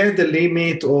 So we had the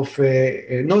limit of,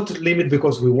 not limit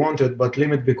because we wanted, but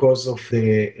limit because of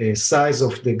the size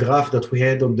of the graph that we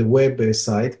had on the web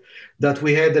site, that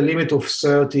we had a limit of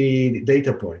 30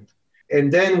 data points.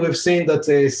 And then we've seen that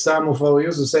some of our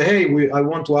users say, hey, I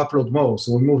want to upload more.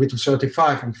 So we move it to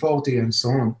 35 and 40 and so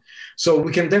on. So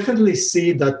we can definitely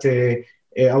see that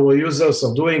our users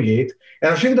are doing it.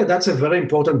 And I think that that's a very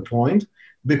important point,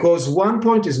 because 1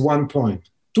 point is 1 point.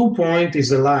 2 point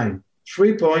is a line.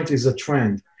 3 point is a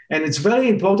trend. And it's very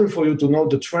important for you to know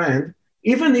the trend.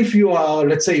 Even if you are,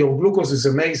 let's say your glucose is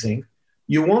amazing,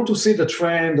 you want to see the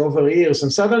trend over years,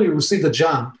 and suddenly you see the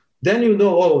jump. Then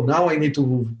now I need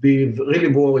to be really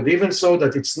worried, even so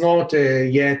that it's not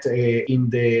yet in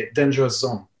the dangerous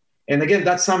zone. And again,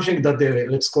 that's something that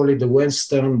let's call it the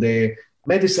Western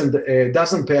medicine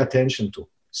doesn't pay attention to.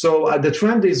 So the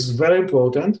trend is very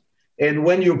important. And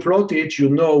when you plot it, you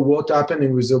know what's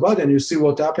happening with your body, and you see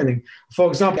what's happening. For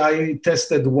example, I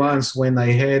tested once when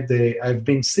I've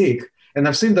been sick, and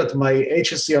I've seen that my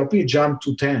HSCRP jumped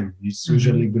to 10. It's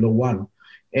usually below 1.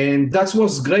 And that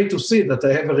was great to see that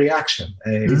I have a reaction.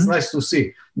 It's nice to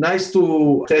see. Nice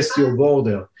to test your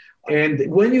border.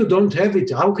 And when you don't have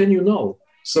it, how can you know?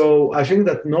 So I think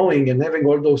that knowing and having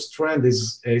all those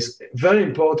trends is very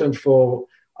important for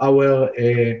our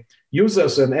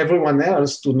users and everyone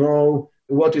else to know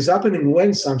what is happening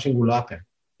when something will happen.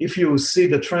 If you see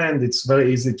the trend, it's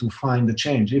very easy to find the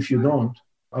change. If you don't,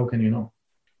 how can you know?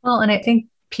 Well, and I think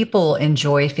people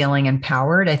enjoy feeling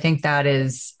empowered. I think that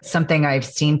is something I've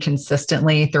seen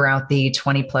consistently throughout the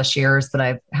 20 plus years that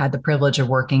I've had the privilege of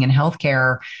working in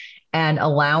healthcare, and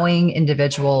allowing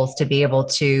individuals to be able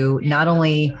to not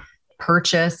only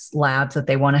purchase labs that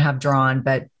they want to have drawn,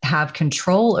 but have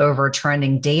control over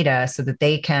trending data so that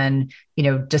they can,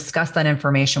 discuss that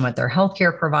information with their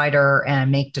healthcare provider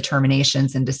and make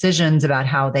determinations and decisions about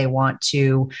how they want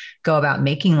to go about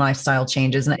making lifestyle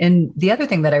changes. And the other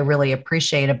thing that I really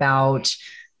appreciate about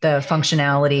the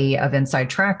functionality of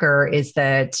Inside Tracker is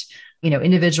that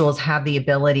individuals have the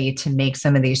ability to make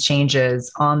some of these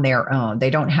changes on their own.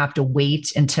 They don't have to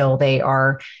wait until they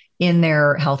are in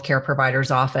their healthcare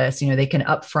provider's office. They can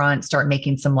upfront start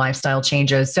making some lifestyle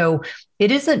changes. So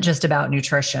it isn't just about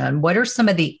nutrition. What are some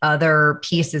of the other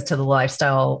pieces to the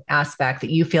lifestyle aspect that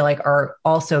you feel like are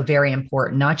also very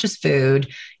important? Not just food.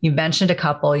 You mentioned a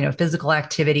couple, physical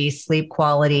activity, sleep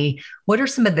quality. What are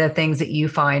some of the things that you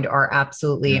find are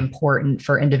absolutely important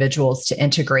for individuals to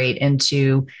integrate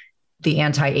into the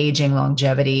anti-aging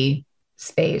longevity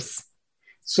space?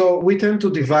 So we tend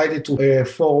to divide it to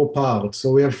 4 parts.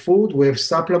 So we have food, we have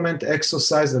supplement,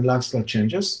 exercise, and lifestyle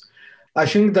changes. I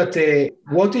think that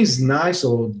what is nice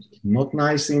or not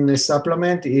nice in a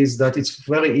supplement is that it's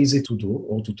very easy to do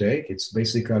or to take. It's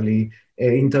basically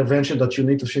an intervention that you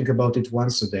need to think about it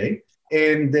once a day.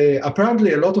 And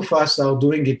apparently a lot of us are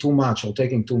doing it too much or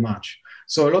taking too much.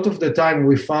 So a lot of the time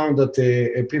we found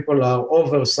that people are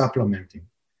over supplementing.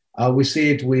 We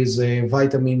see it with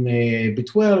vitamin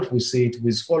B12, we see it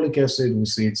with folic acid, we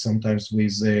see it sometimes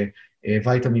with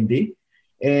vitamin D.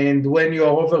 And when you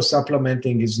are over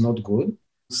supplementing is not good.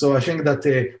 So I think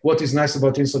that what is nice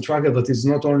about Inside Tracker, that is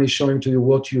not only showing to you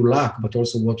what you lack, but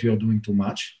also what you are doing too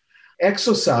much.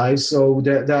 Exercise, so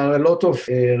there are a lot of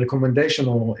recommendation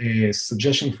or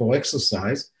suggestion for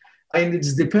exercise. And it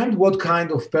depends what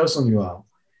kind of person you are.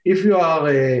 If you are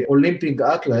an Olympic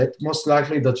athlete, most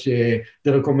likely that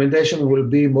the recommendation will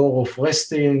be more of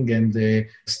resting and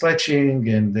stretching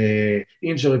and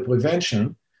injury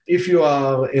prevention. If you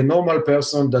are a normal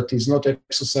person that is not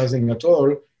exercising at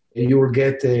all, you will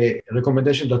get a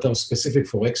recommendation that are specific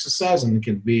for exercise, and it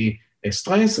can be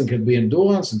strength, it can be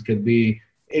endurance, it can be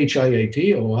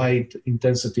HIIT or high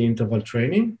intensity interval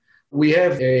training. We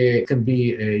have can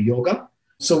be yoga.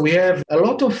 So we have a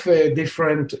lot of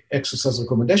different exercise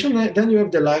recommendations. Then you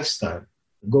have the lifestyle.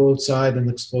 Go outside and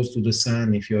expose to the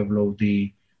sun if you have low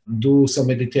D. Do some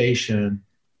meditation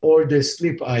or the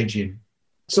sleep hygiene.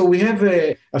 So we have,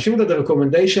 I think that the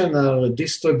recommendations are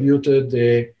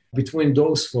distributed between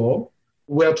those 4.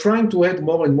 We are trying to add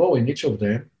more and more in each of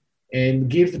them and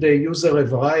give the user a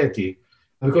variety.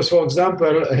 Because, for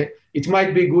example, it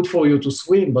might be good for you to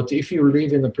swim, but if you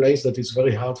live in a place that is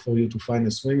very hard for you to find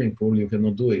a swimming pool, you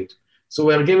cannot do it. So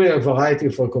we are giving a variety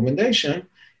of recommendation,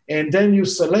 and then you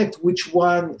select which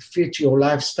one fit your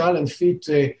lifestyle and fit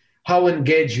how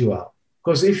engaged you are.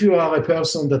 Because if you are a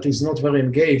person that is not very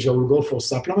engaged, I will go for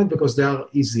supplement because they are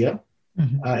easier.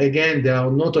 Mm-hmm. Again, they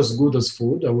are not as good as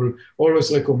food. I will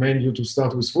always recommend you to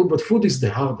start with food, but food is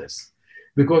the hardest.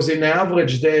 Because in an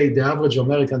average day, the average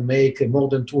American make more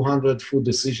than 200 food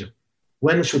decisions.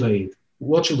 When should I eat?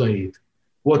 What should I eat?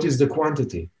 What is the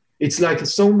quantity? It's like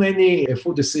so many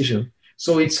food decisions.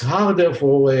 So it's harder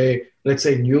for, let's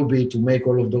say, newbie to make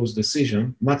all of those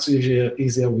decisions, much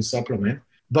easier with supplement.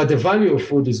 But the value of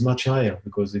food is much higher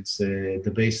because it's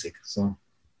the basic. So.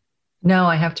 No,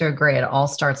 I have to agree. It all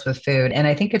starts with food. And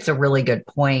I think it's a really good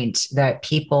point that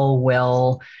people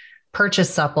will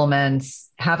purchase supplements,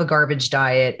 have a garbage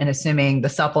diet, and assuming the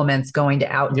supplement's going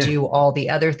to outdo all the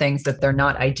other things that they're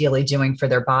not ideally doing for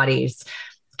their bodies.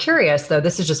 Curious, though,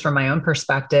 this is just from my own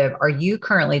perspective. Are you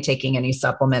currently taking any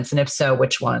supplements? And if so,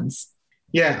 which ones?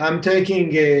 Yeah, I'm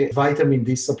taking a vitamin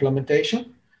D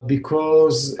supplementation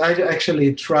because I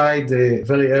actually tried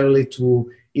very early to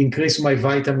increase my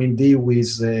vitamin D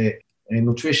with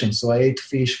nutrition. So I ate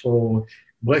fish for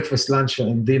breakfast, lunch,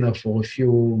 and dinner for a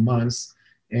few months.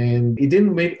 And it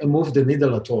didn't move the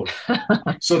needle at all.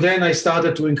 So then I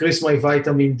started to increase my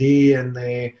vitamin D, and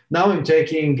now I'm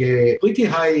taking a pretty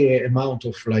high amount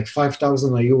of like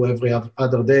 5,000 IU every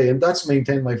other day, and that's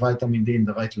maintained my vitamin D in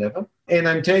the right level. And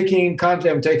currently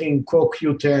I'm taking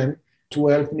CoQ10 to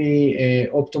help me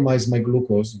optimize my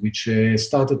glucose, which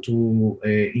started to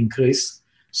increase.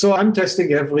 So I'm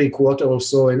testing every quarter or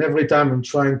so, and every time I'm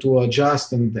trying to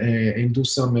adjust and do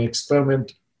some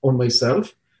experiment on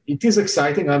myself. It is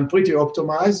exciting. I'm pretty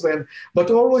optimized,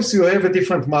 but always you have a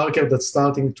different market that's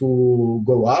starting to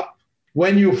go up.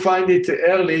 When you find it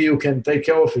early, you can take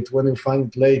care of it. When you find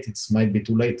it late, it might be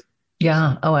too late.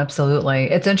 Yeah. Oh, absolutely.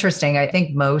 It's interesting. I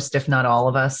think most, if not all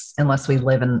of us, unless we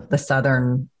live in the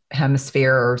Southern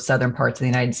hemisphere or southern parts of the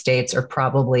United States, are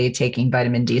probably taking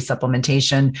vitamin D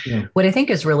supplementation. Yeah. What I think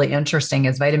is really interesting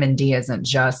is vitamin D isn't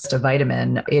just a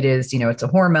vitamin. It is, it's a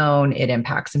hormone. It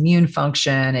impacts immune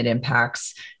function. It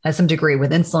has some degree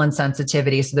with insulin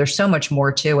sensitivity. So there's so much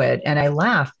more to it. And I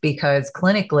laugh because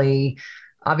clinically,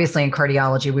 obviously in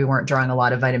cardiology, we weren't drawing a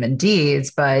lot of vitamin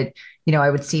Ds, but I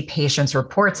would see patients'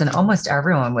 reports and almost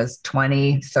everyone was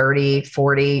 20, 30,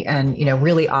 40, and,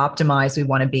 really optimized. We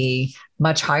want to be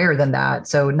much higher than that.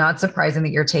 So not surprising that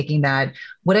you're taking that.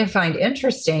 What I find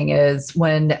interesting is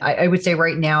when I would say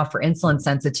right now for insulin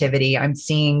sensitivity, I'm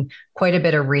seeing quite a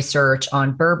bit of research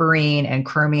on berberine and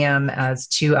chromium as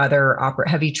two other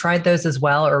have you tried those as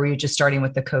well? Or were you just starting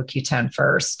with the CoQ10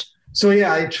 first? So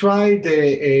yeah, I tried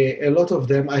a lot of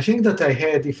them. I think that I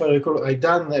had, if I recall, I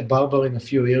done berberine a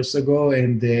few years ago,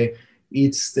 and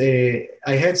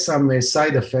I had some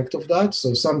side effect of that.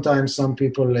 So sometimes some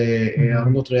people are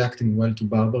not reacting well to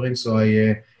berberine, so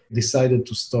I decided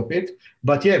to stop it.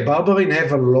 But yeah, berberine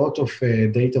have a lot of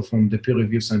data from the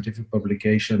peer-reviewed scientific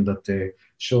publication that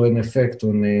show an effect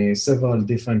on several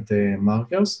different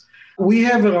markers. We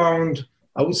have around,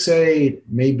 I would say,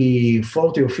 maybe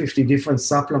 40 or 50 different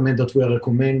supplements that we are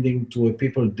recommending to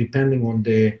people depending on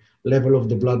the level of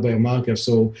the blood biomarker.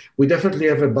 So we definitely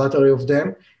have a battery of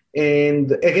them.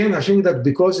 And again, I think that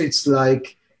because it's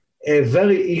like a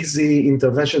very easy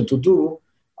intervention to do,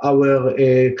 our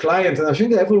client, and I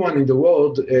think everyone in the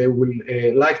world will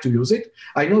like to use it.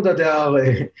 I know that there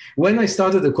are, when I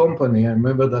started the company, I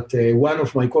remember that one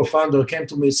of my co-founders came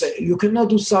to me and said, you cannot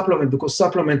do supplement because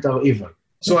supplements are evil.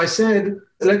 So I said,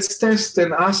 let's test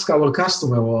and ask our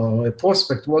customer or a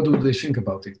prospect, what do they think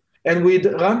about it? And we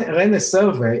ran a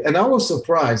survey, and I was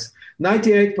surprised.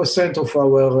 98% of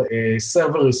our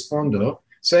survey responder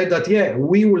said that, yeah,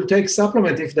 we will take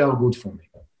supplement if they are good for me.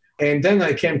 And then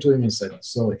I came to him and said,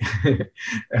 sorry,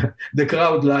 the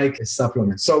crowd like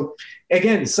supplement. So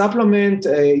again, supplement,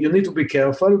 you need to be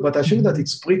careful, but I think that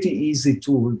it's pretty easy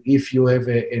to, if you have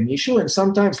an issue. And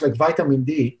sometimes like vitamin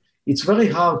D, it's very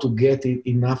hard to get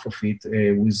enough of it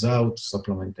without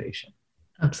supplementation.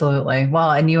 Absolutely.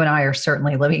 Well, and you and I are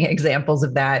certainly living examples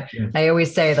of that. Yeah. I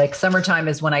always say like summertime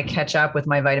is when I catch up with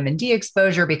my vitamin D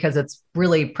exposure because it's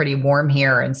really pretty warm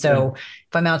here. And so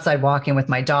if I'm outside walking with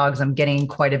my dogs, I'm getting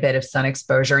quite a bit of sun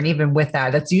exposure. And even with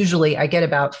that, that's usually, I get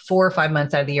about 4 or 5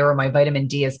 months out of the year where my vitamin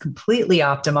D is completely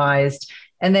optimized.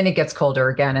 And then it gets colder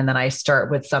again. And then I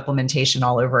start with supplementation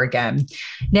all over again.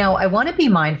 Now, I want to be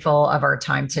mindful of our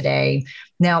time today.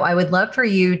 Now, I would love for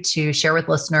you to share with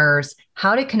listeners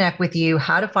how to connect with you,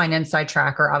 how to find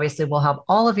InsideTracker. Obviously, we'll have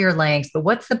all of your links, but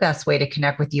what's the best way to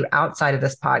connect with you outside of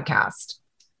this podcast?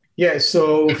 Yeah,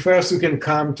 so first you can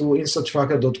come to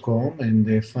insidetracker.com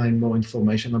and find more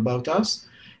information about us.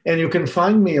 And you can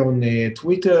find me on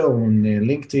Twitter, on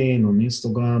LinkedIn, on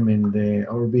Instagram, and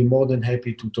I will be more than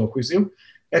happy to talk with you.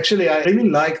 Actually, I really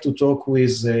like to talk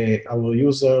with our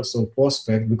users or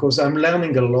prospects because I'm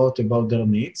learning a lot about their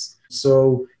needs.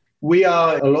 So we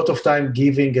are a lot of time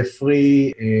giving a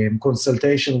free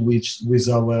consultation with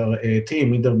our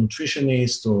team, either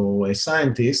nutritionist or a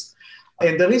scientist.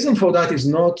 And the reason for that is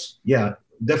not,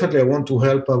 definitely I want to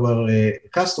help our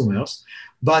customers,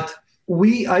 but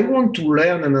I want to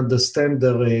learn and understand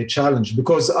their challenge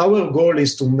because our goal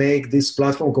is to make this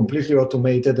platform completely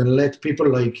automated and let people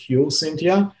like you,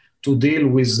 Cynthia, to deal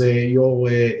with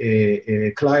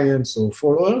your clients or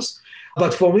followers.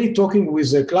 But for me, talking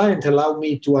with a client allow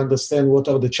me to understand what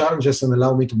are the challenges and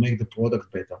allow me to make the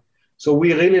product better. So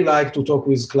we really like to talk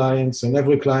with clients, and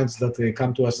every client that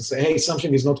come to us and say, hey,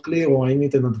 something is not clear or I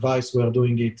need an advice, we are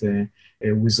doing it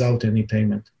without any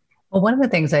payment. Well, one of the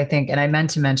things I think, and I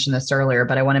meant to mention this earlier,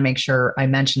 but I want to make sure I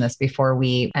mention this before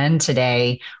we end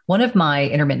today. One of my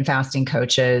intermittent fasting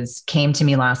coaches came to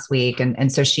me last week. And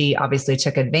so she obviously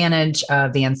took advantage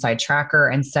of the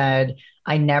InsideTracker and said,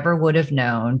 I never would have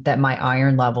known that my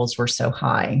iron levels were so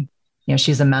high.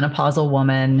 She's a menopausal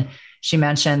woman. She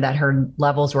mentioned that her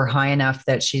levels were high enough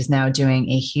that she's now doing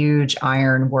a huge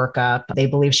iron workup. They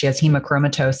believe she has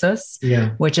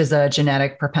hemochromatosis, which is a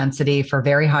genetic propensity for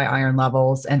very high iron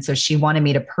levels. And so she wanted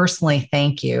me to personally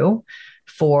thank you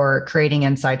for creating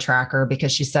InsideTracker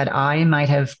because she said, I might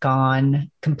have gone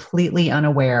completely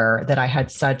unaware that I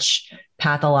had such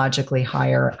pathologically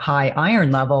high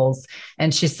iron levels.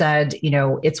 And she said,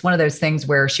 it's one of those things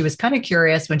where she was kind of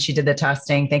curious when she did the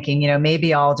testing, thinking,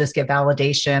 maybe I'll just get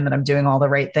validation that I'm doing all the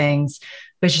right things.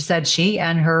 But she said she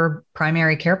and her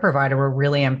primary care provider were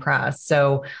really impressed.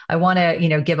 So I want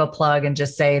to, give a plug and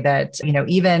just say that,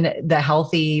 even the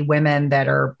healthy women that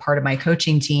are part of my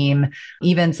coaching team,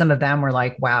 even some of them were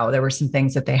like, wow, there were some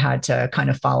things that they had to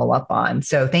kind of follow up on.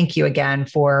 So thank you again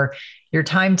for your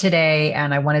time today.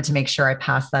 And I wanted to make sure I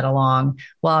pass that along.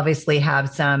 We'll obviously have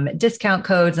some discount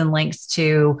codes and links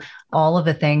to all of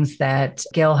the things that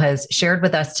Gil has shared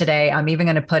with us today. I'm even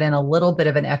going to put in a little bit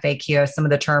of an FAQ of some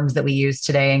of the terms that we use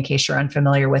today in case you're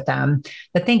unfamiliar with them.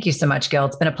 But thank you so much, Gil.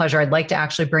 It's been a pleasure. I'd like to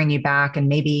actually bring you back and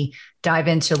maybe dive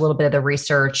into a little bit of the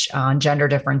research on gender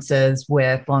differences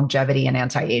with longevity and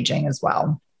anti-aging as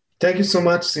well. Thank you so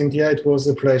much, Cynthia. It was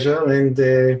a pleasure. And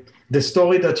the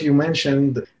story that you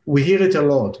mentioned, we hear it a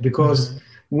lot because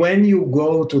when you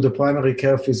go to the primary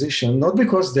care physician, not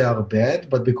because they are bad,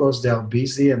 but because they are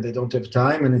busy and they don't have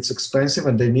time and it's expensive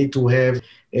and they need to have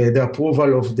the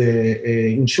approval of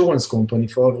the insurance company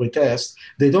for every test,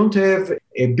 they don't have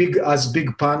a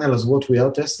big panel as what we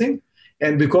are testing.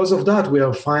 And because of that, we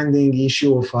are finding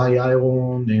issue of high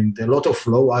iron and a lot of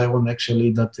low iron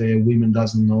actually that women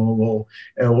doesn't know, or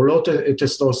a lot of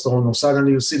testosterone, or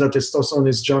suddenly you see that testosterone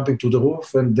is jumping to the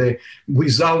roof and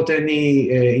without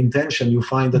any intention, you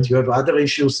find that you have other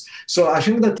issues. So I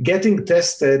think that getting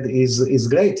tested is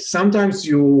great. Sometimes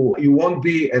you won't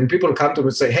be, and people come to me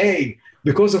and say, hey,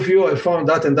 because of you, I found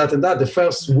that and that and that. The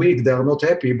first week, they are not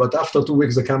happy, but after 2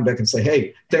 weeks, they come back and say,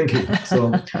 hey, thank you.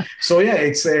 So yeah,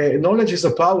 it's knowledge is a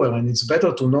power, and it's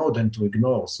better to know than to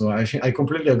ignore. So I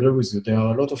completely agree with you. There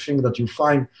are a lot of things that you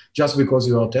find just because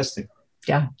you are testing.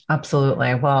 Yeah,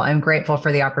 absolutely. Well, I'm grateful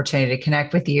for the opportunity to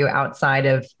connect with you outside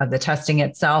of the testing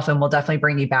itself, and we'll definitely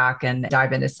bring you back and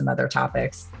dive into some other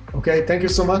topics. Okay, thank you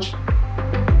so much.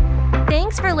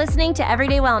 Thanks for listening to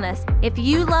Everyday Wellness. If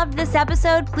you loved this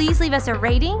episode, please leave us a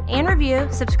rating and review,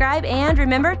 subscribe, and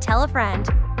remember, tell a friend.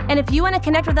 And if you want to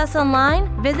connect with us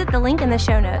online, visit the link in the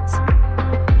show notes.